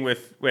negotiating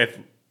with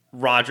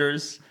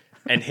Rodgers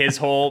and his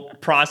whole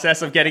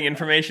process of getting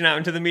information out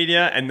into the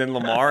media, and then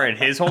Lamar and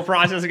his whole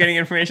process of getting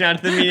information out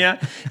into the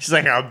media, it's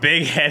like a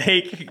big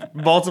headache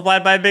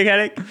multiplied by a big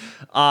headache.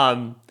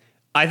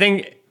 I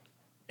think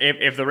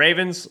if the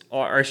Ravens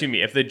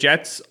if the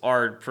Jets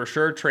are for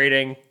sure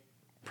trading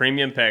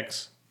premium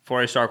picks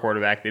for a star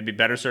quarterback, they'd be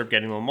better served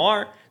getting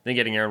Lamar than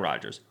getting Aaron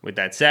Rodgers. With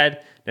that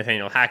said,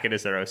 Nathaniel Hackett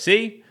is their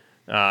OC.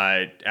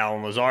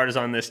 Alan Lazard is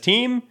on this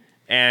team,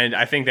 and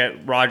I think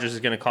that Rodgers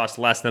is going to cost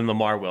less than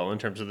Lamar will in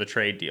terms of the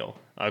trade deal.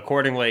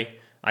 Accordingly,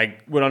 I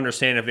would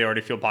understand if they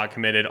already feel pod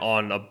committed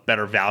on a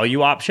better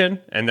value option,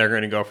 and they're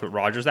going to go for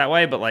Rodgers that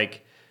way. But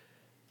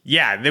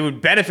they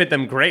would benefit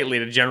them greatly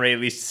to generate at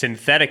least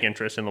synthetic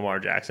interest in Lamar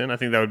Jackson. I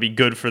think that would be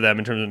good for them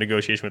in terms of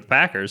negotiation with the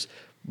Packers.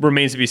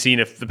 Remains to be seen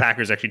if the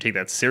Packers actually take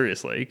that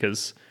seriously,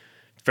 because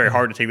it's very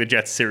hard to take the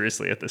Jets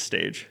seriously at this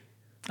stage.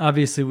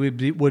 Obviously,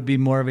 would be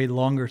more of a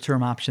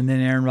longer-term option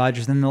than Aaron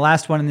Rodgers. And the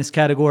last one in this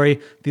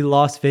category, the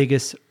Las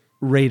Vegas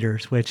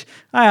Raiders, which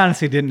I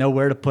honestly didn't know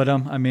where to put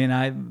them. I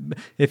mean,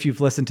 if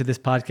you've listened to this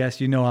podcast,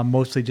 you know I'm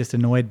mostly just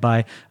annoyed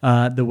by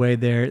the way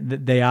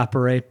they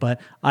operate, but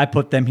I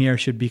put them here,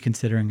 should be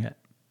considering it.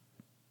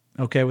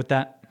 Okay with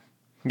that?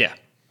 Yeah.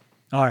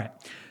 All right.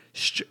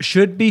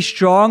 Should be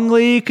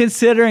strongly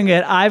considering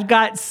it. I've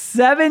got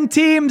 7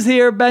 teams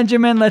here,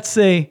 Benjamin. Let's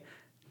see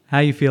how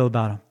you feel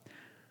about them.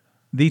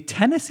 The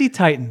Tennessee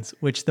Titans,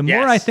 which the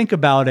more I think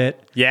about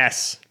it,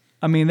 yes.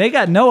 I mean, they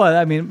got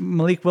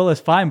Malik Willis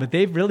fine, but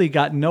they've really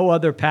got no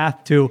other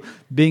path to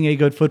being a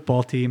good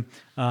football team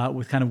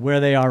with kind of where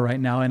they are right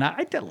now. And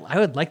I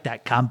would like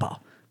that combo,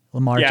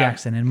 Lamar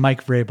Jackson and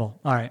Mike Vrabel.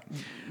 All right.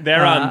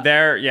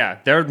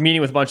 They're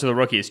meeting with a bunch of the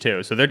rookies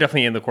too. So they're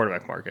definitely in the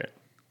quarterback market.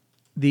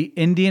 The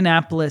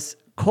Indianapolis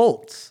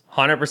Colts.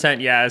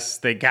 100% yes.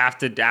 They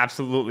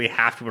absolutely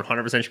have to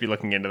 100% should be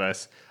looking into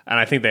this. And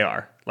I think they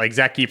are. Like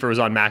Zach Kiefer was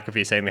on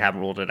McAfee saying they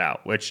haven't ruled it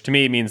out, which to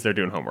me means they're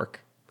doing homework.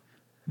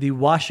 The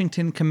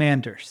Washington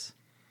Commanders.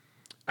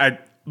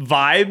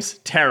 Vibes,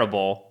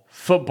 terrible.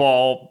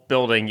 Football,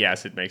 building,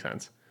 yes, it makes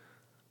sense.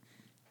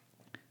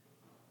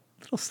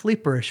 Little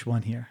sleeperish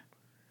one here.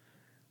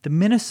 The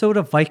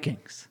Minnesota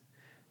Vikings.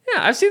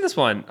 Yeah, I've seen this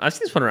one.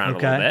 Around a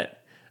little bit.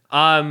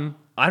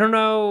 I don't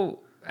know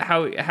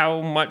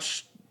how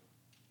much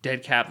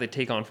dead cap they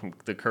take on from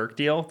the Kirk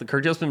deal. The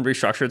Kirk deal's been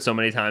restructured so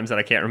many times that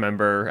I can't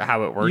remember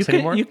how it works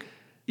anymore.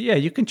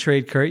 You can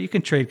trade Kirk. You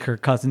can trade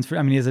Kirk Cousins for.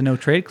 I mean, he has a no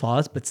trade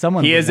clause, but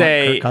someone would want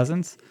Kirk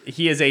Cousins.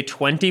 He is a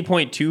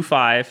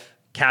 20.25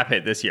 cap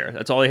hit this year.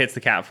 That's all he hits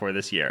the cap for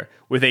this year,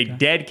 with a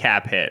dead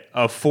cap hit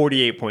of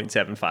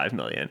 $48.75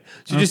 million.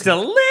 So just a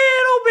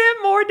little bit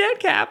more dead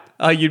cap.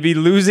 You'd be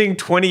losing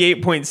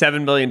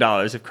 $28.7 million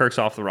if Kirk's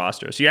off the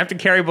roster. So you have to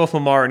carry both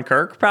Lamar and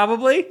Kirk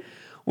probably,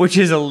 which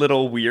is a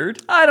little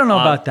weird. I don't know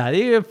about that.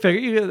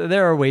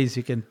 There are ways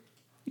you can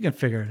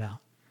figure it out.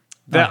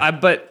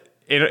 But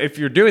if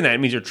you're doing that, it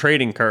means you're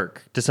trading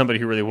Kirk to somebody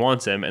who really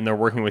wants him, and they're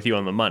working with you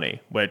on the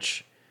money,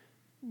 which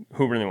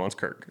who really wants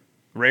Kirk?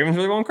 Ravens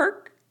really want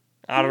Kirk?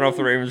 I don't know if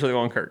the Ravens really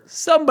want Kirk.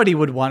 Somebody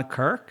would want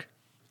Kirk,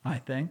 I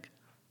think.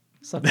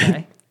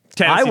 Someday.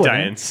 Tennessee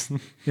Titans.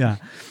 Yeah.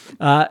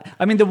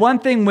 I mean, the one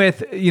thing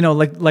with,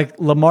 like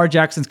Lamar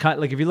Jackson's,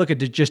 like if you look at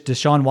just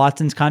Deshaun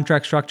Watson's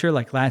contract structure,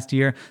 like last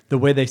year, the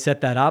way they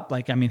set that up,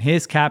 like, I mean,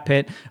 his cap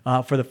hit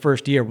for the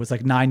first year was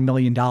like $9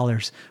 million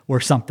or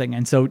something.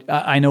 And so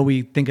I know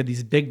we think of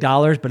these big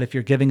dollars, but if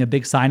you're giving a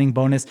big signing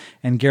bonus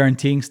and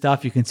guaranteeing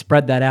stuff, you can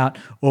spread that out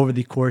over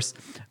the course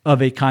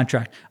of a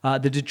contract.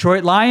 The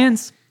Detroit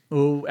Lions,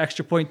 who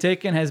extra point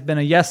taken has been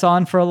a yes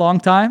on for a long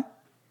time.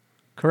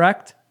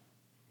 Correct?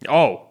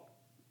 Oh,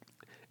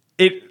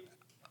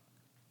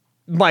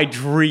 my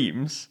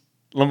dreams,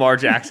 Lamar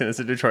Jackson as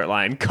a Detroit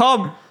Lion.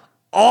 Come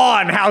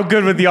on, how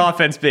good would the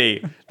offense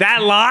be?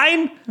 That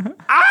line?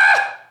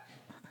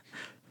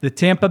 The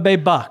Tampa Bay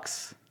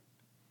Bucks.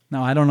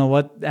 Now, I don't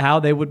know how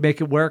they would make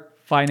it work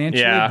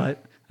financially,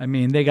 but I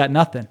mean, they got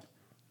nothing.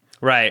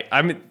 Right.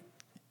 I mean,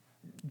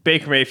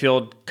 Baker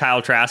Mayfield,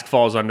 Kyle Trask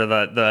falls under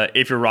the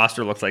if your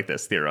roster looks like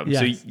this theorem. Yes.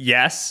 So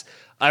yes,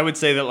 I would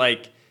say that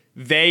like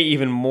they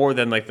even more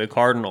than like the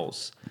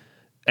Cardinals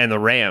and the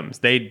Rams,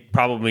 they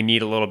probably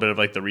need a little bit of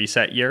like the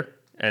reset year.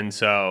 And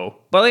so,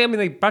 but I mean,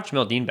 they brought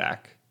Jamel Dean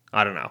back.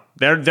 I don't know.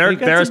 They're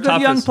as tough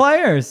young as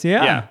players.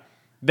 Yeah.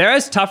 They're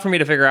as tough for me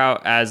to figure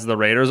out as the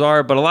Raiders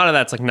are, but a lot of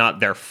that's like not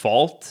their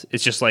fault.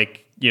 It's just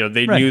like,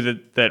 they knew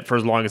that for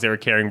as long as they were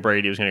carrying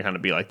Brady, it was going to kind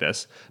of be like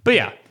this. But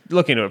yeah,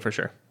 look into it for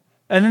sure.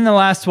 And then the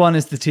last one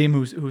is the team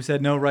who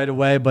said no right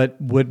away, but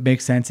would make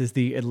sense, is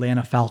the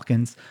Atlanta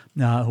Falcons,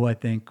 who I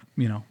think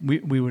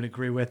we would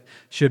agree with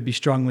should be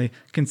strongly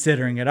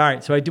considering it. All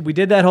right, so we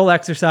did that whole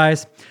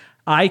exercise.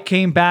 I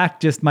came back,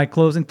 just my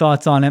closing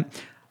thoughts on it.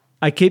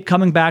 I keep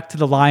coming back to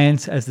the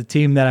Lions as the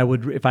team that I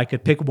would, if I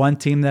could pick one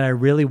team that I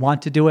really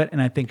want to do it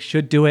and I think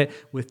should do it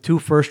with 2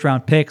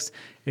 first-round picks,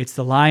 it's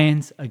the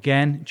Lions.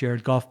 Again,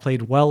 Jared Goff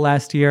played well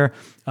last year.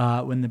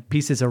 When the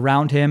pieces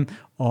around him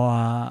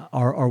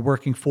are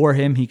working for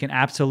him, he can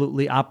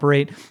absolutely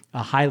operate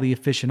a highly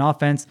efficient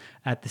offense.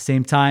 At the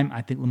same time,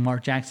 I think Lamar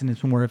Jackson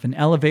is more of an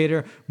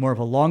elevator, more of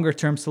a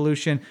longer-term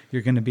solution.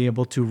 You're going to be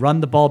able to run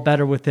the ball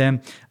better with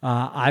him.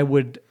 I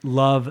would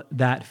love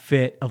that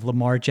fit of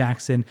Lamar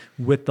Jackson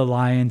with the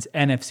Lions,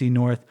 NFC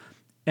North,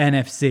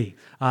 NFC.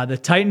 The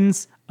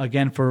Titans,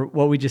 again, for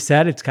what we just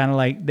said, it's kind of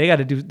like they got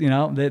to do,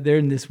 they're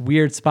in this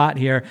weird spot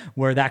here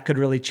where that could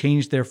really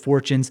change their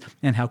fortunes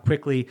and how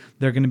quickly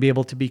they're going to be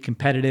able to be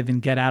competitive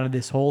and get out of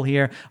this hole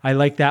here. I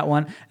like that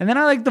one. And then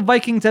I like the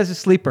Vikings as a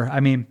sleeper. I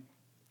mean,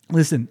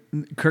 listen,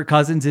 Kirk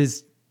Cousins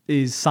is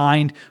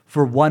signed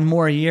for 1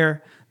 more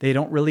year. They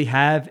don't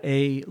have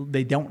a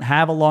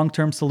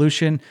long-term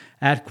solution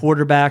at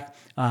quarterback.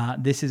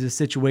 This is a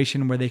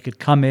situation where they could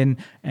come in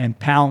and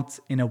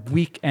pounce in a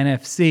weak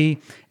NFC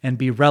and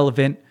be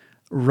relevant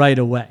right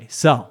away.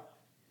 So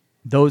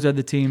those are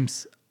the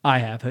teams I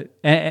have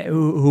it.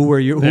 Who are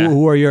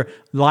your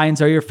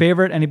Lions? Are your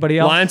favorite? Anybody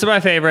else? Lions are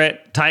my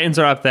favorite. Titans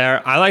are up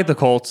there. I like the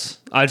Colts.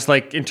 I just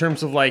like, in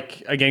terms of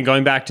like, again,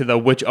 going back to the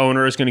which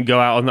owner is going to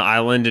go out on the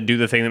island and do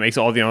the thing that makes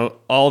all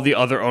the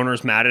other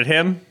owners mad at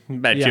him.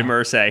 Bet Jim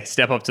Irsay,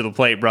 step up to the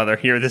plate, brother.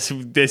 Here, this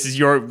is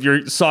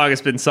your song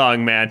has been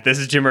sung, man. This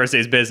is Jim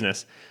Irsay's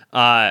business.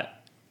 I'm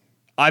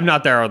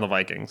not there on the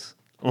Vikings.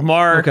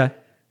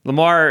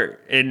 Lamar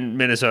in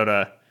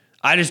Minnesota.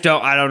 I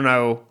don't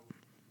know.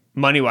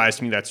 Money-wise,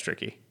 to me, that's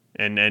tricky.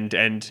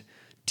 And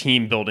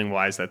team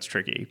building-wise, that's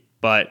tricky.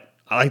 But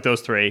I like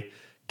those three.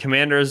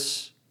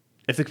 Commanders,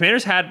 if the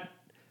Commanders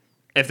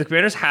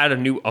had a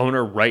new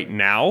owner right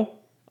now,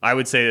 I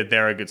would say that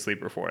they're a good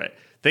sleeper for it.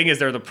 Thing is,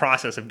 they're in the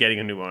process of getting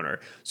a new owner.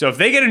 So if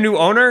they get a new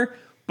owner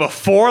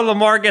before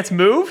Lamar gets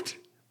moved,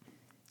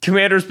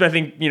 Commanders, I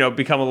think,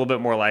 become a little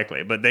bit more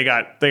likely. But they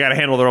got to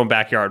handle their own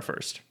backyard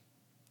first.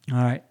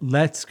 All right,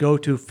 let's go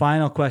to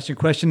final question.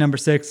 Question number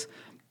 6.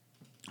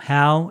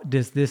 How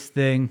does this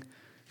thing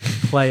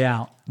play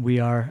out?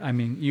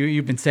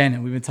 You've been saying it.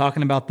 We've been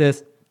talking about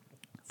this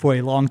for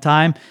a long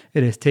time.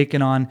 It has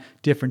taken on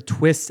different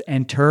twists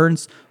and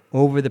turns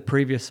over the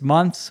previous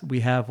months.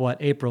 We have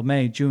April,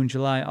 May, June,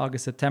 July,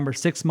 August, September,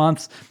 6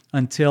 months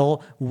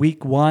until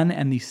week 1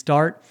 and the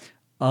start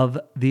of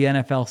the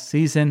NFL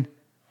season.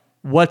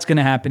 What's going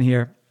to happen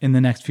here in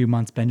the next few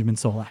months, Benjamin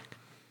Solak?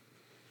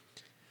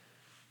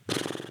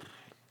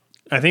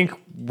 I think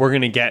we're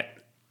going to get,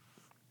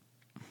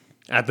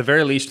 at the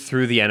very least,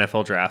 through the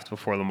NFL draft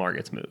before Lamar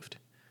gets moved.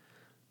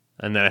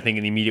 And then I think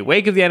in the immediate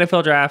wake of the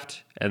NFL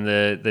draft and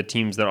the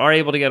teams that are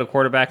able to get a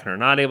quarterback and are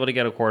not able to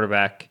get a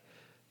quarterback,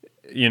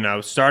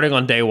 starting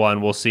on day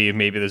 1, we'll see if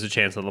maybe there's a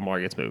chance that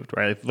Lamar gets moved,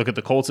 right? Look at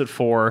the Colts at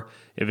 4.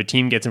 If a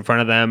team gets in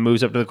front of them,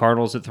 moves up to the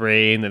Cardinals at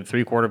 3, and then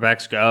 3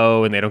 quarterbacks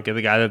go, and they don't get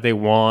the guy that they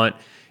want,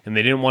 and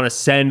they didn't want to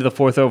send the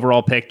 4th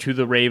overall pick to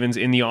the Ravens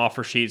in the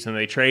offer sheets, and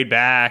they trade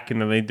back,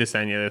 and then they this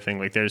and the other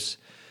thing.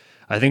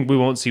 I think we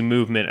won't see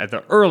movement at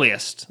the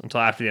earliest until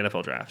after the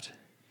NFL draft.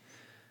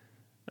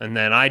 And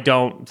then I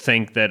don't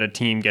think that a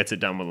team gets it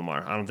done with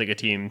Lamar. I don't think a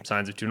team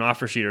signs up to an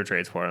offer sheet or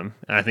trades for him.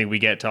 And I think we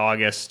get to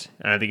August,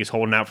 and I think he's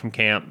holding out from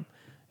camp.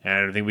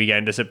 And I think we get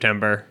into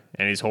September,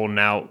 and he's holding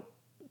out,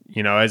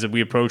 as we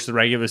approach the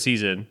regular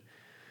season.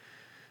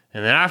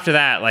 And then after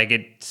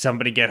that,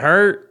 somebody get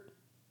hurt?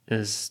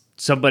 Is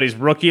somebody's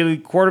rookie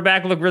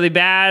quarterback look really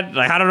bad?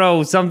 I don't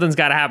know. Something's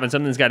got to happen.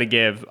 Something's got to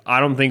give. I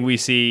don't think we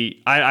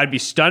see... I'd be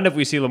stunned if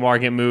we see Lamar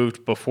get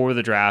moved before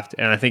the draft.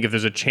 And I think if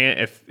there's a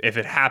chance... If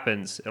it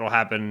happens, it'll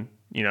happen,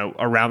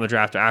 around the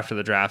draft or after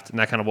the draft. And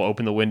that kind of will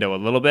open the window a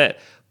little bit.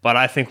 But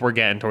I think we're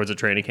getting towards a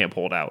training camp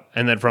holdout.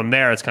 And then from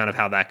there, it's kind of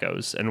how that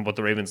goes and what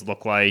the Ravens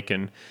look like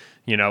and,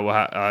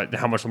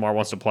 how much Lamar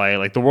wants to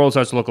play. The world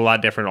starts to look a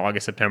lot different in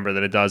August, September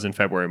than it does in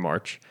February,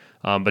 March.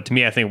 But to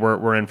me, I think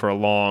we're in for a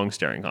long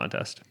staring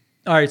contest.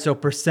 All right, so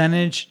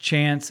percentage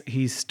chance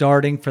he's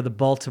starting for the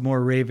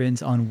Baltimore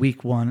Ravens on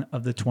week 1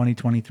 of the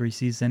 2023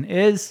 season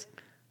is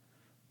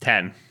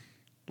 10.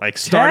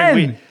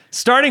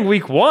 Starting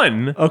week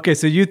 1. Okay,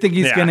 so you think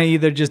he's going to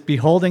either just be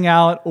holding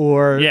out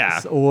or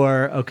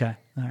okay.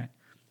 All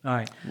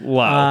right.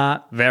 Low.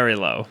 Very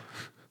low.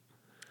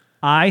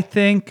 I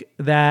think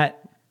that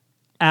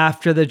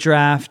after the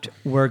draft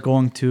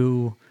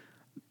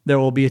there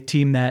will be a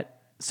team that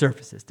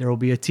surfaces. There will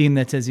be a team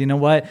that says, you know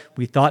what?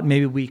 We thought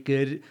maybe we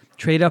could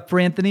trade up for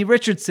Anthony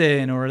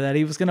Richardson or that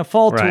he was going to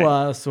fall to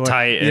us. Or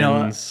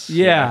Titans.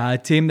 A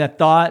team that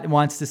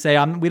wants to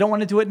say, we don't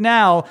want to do it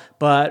now,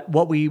 but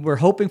what we were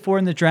hoping for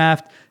in the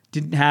draft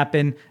didn't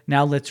happen.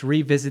 Now let's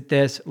revisit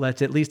this.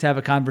 Let's at least have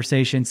a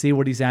conversation, see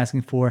what he's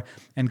asking for,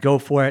 and go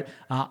for it.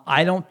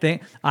 I don't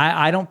think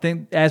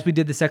as we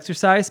did this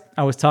exercise,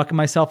 I was talking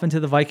myself into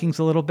the Vikings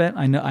a little bit.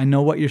 I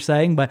know what you're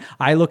saying, but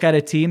I look at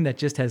a team that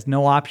just has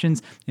no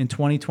options in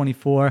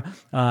 2024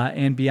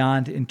 and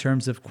beyond in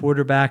terms of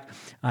quarterback.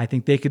 I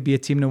think they could be a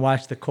team to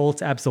watch. The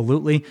Colts,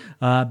 absolutely,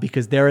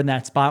 because they're in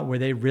that spot where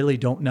they really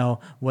don't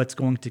know what's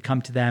going to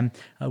come to them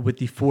with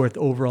the 4th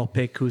overall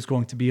pick, who's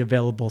going to be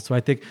available. So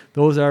I think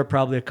those are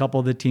probably a couple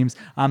of the teams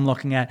I'm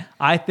looking at.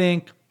 I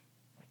think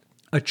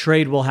a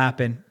trade will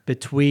happen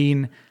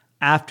between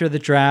after the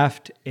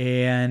draft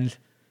and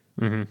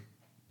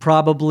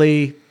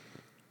probably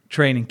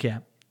training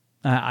camp.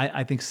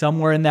 I think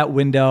somewhere in that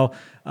window,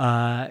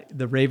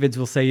 the Ravens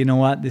will say, you know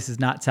what, this is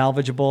not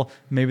salvageable.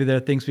 Maybe there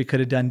are things we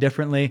could have done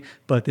differently,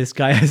 but this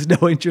guy has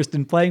no interest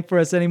in playing for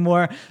us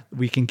anymore.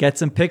 We can get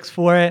some picks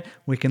for it.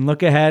 We can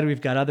look ahead.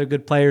 We've got other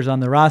good players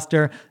on the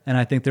roster, and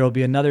I think there will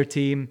be another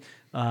team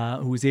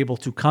who is able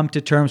to come to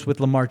terms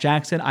with Lamar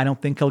Jackson. I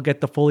don't think he'll get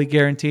the fully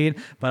guaranteed,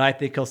 but I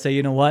think he'll say,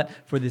 you know what,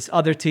 for this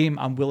other team,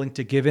 I'm willing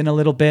to give in a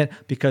little bit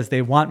because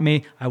they want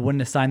me. I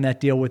wouldn't have signed that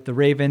deal with the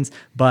Ravens,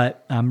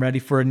 but I'm ready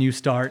for a new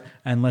start,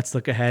 and let's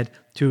look ahead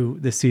to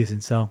the season.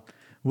 So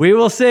we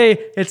will see.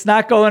 It's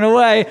not going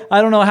away.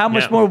 I don't know how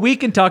much more we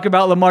can talk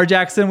about Lamar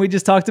Jackson. We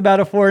just talked about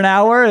it for an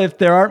hour. If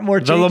there aren't more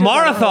changes. The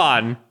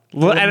Lamarathon.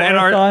 Well, and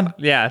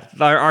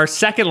Lamarathon? our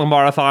second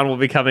Lamarathon will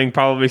be coming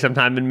probably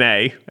sometime in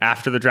May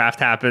after the draft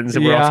happens,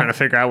 and we're all trying to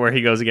figure out where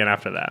he goes again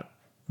after that.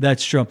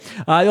 That's true.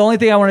 The only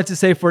thing I wanted to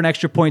say for an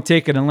extra point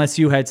taken, unless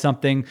you had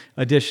something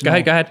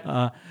additional. Go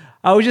ahead.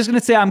 I was just going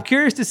to say, I'm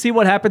curious to see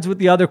what happens with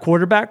the other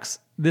quarterbacks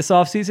this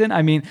offseason.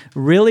 I mean,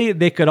 really,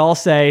 they could all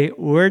say,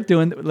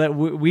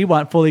 we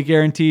want fully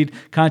guaranteed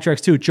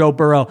contracts too. Joe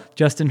Burrow,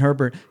 Justin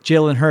Herbert,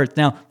 Jalen Hurts.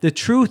 Now, the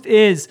truth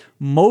is,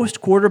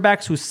 most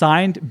quarterbacks who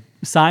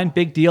signed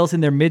big deals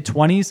in their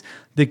mid-20s,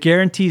 the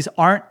guarantees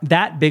aren't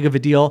that big of a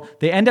deal.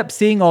 They end up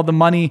seeing all the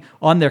money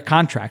on their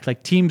contract.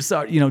 Like teams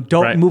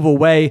don't move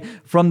away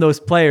from those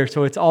players.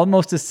 So it's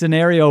almost a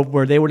scenario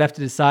where they would have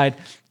to decide,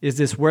 is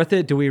this worth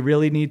it? Do we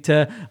really need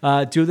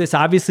to do this?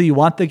 Obviously, you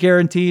want the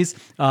guarantees,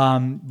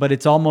 but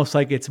it's almost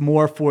like it's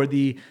more for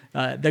the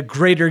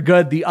greater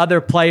good, the other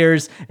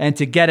players, and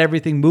to get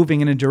everything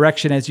moving in a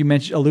direction, as you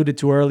alluded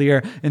to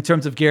earlier, in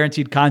terms of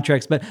guaranteed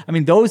contracts. But I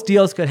mean, those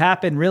deals could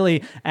happen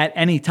really at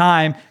any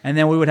time, and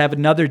then we would have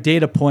another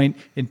data point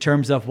in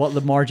terms of what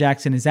Lamar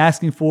Jackson is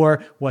asking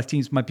for, what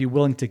teams might be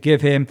willing to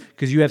give him,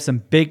 because you have some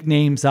big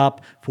names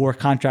up for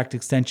contract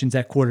extensions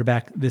at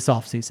quarterback this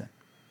offseason.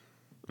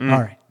 All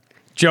right.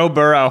 Joe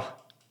Burrow,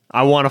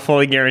 I want a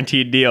fully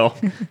guaranteed deal.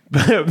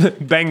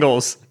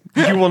 Bengals,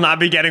 you will not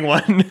be getting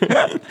one.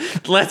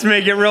 Let's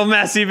make it real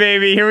messy,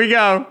 baby. Here we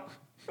go.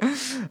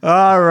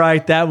 All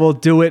right, that will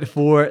do it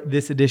for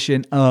this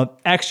edition of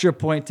Extra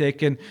Point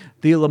Taken,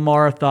 the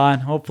Lamarathon.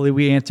 Hopefully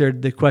we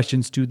answered the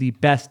questions to the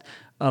best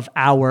of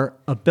our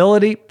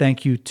ability.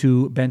 Thank you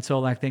to Ben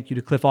Solak. Thank you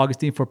to Cliff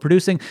Augustine for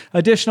producing.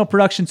 Additional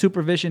production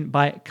supervision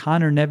by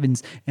Connor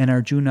Nevins and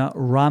Arjuna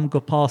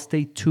Ramgopal.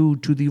 Stay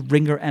tuned to the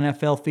Ringer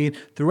NFL feed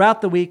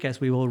throughout the week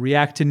as we will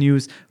react to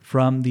news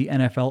from the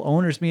NFL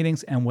owners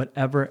meetings and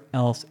whatever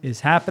else is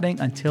happening.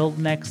 Until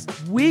next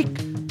week,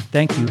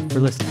 thank you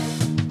for listening.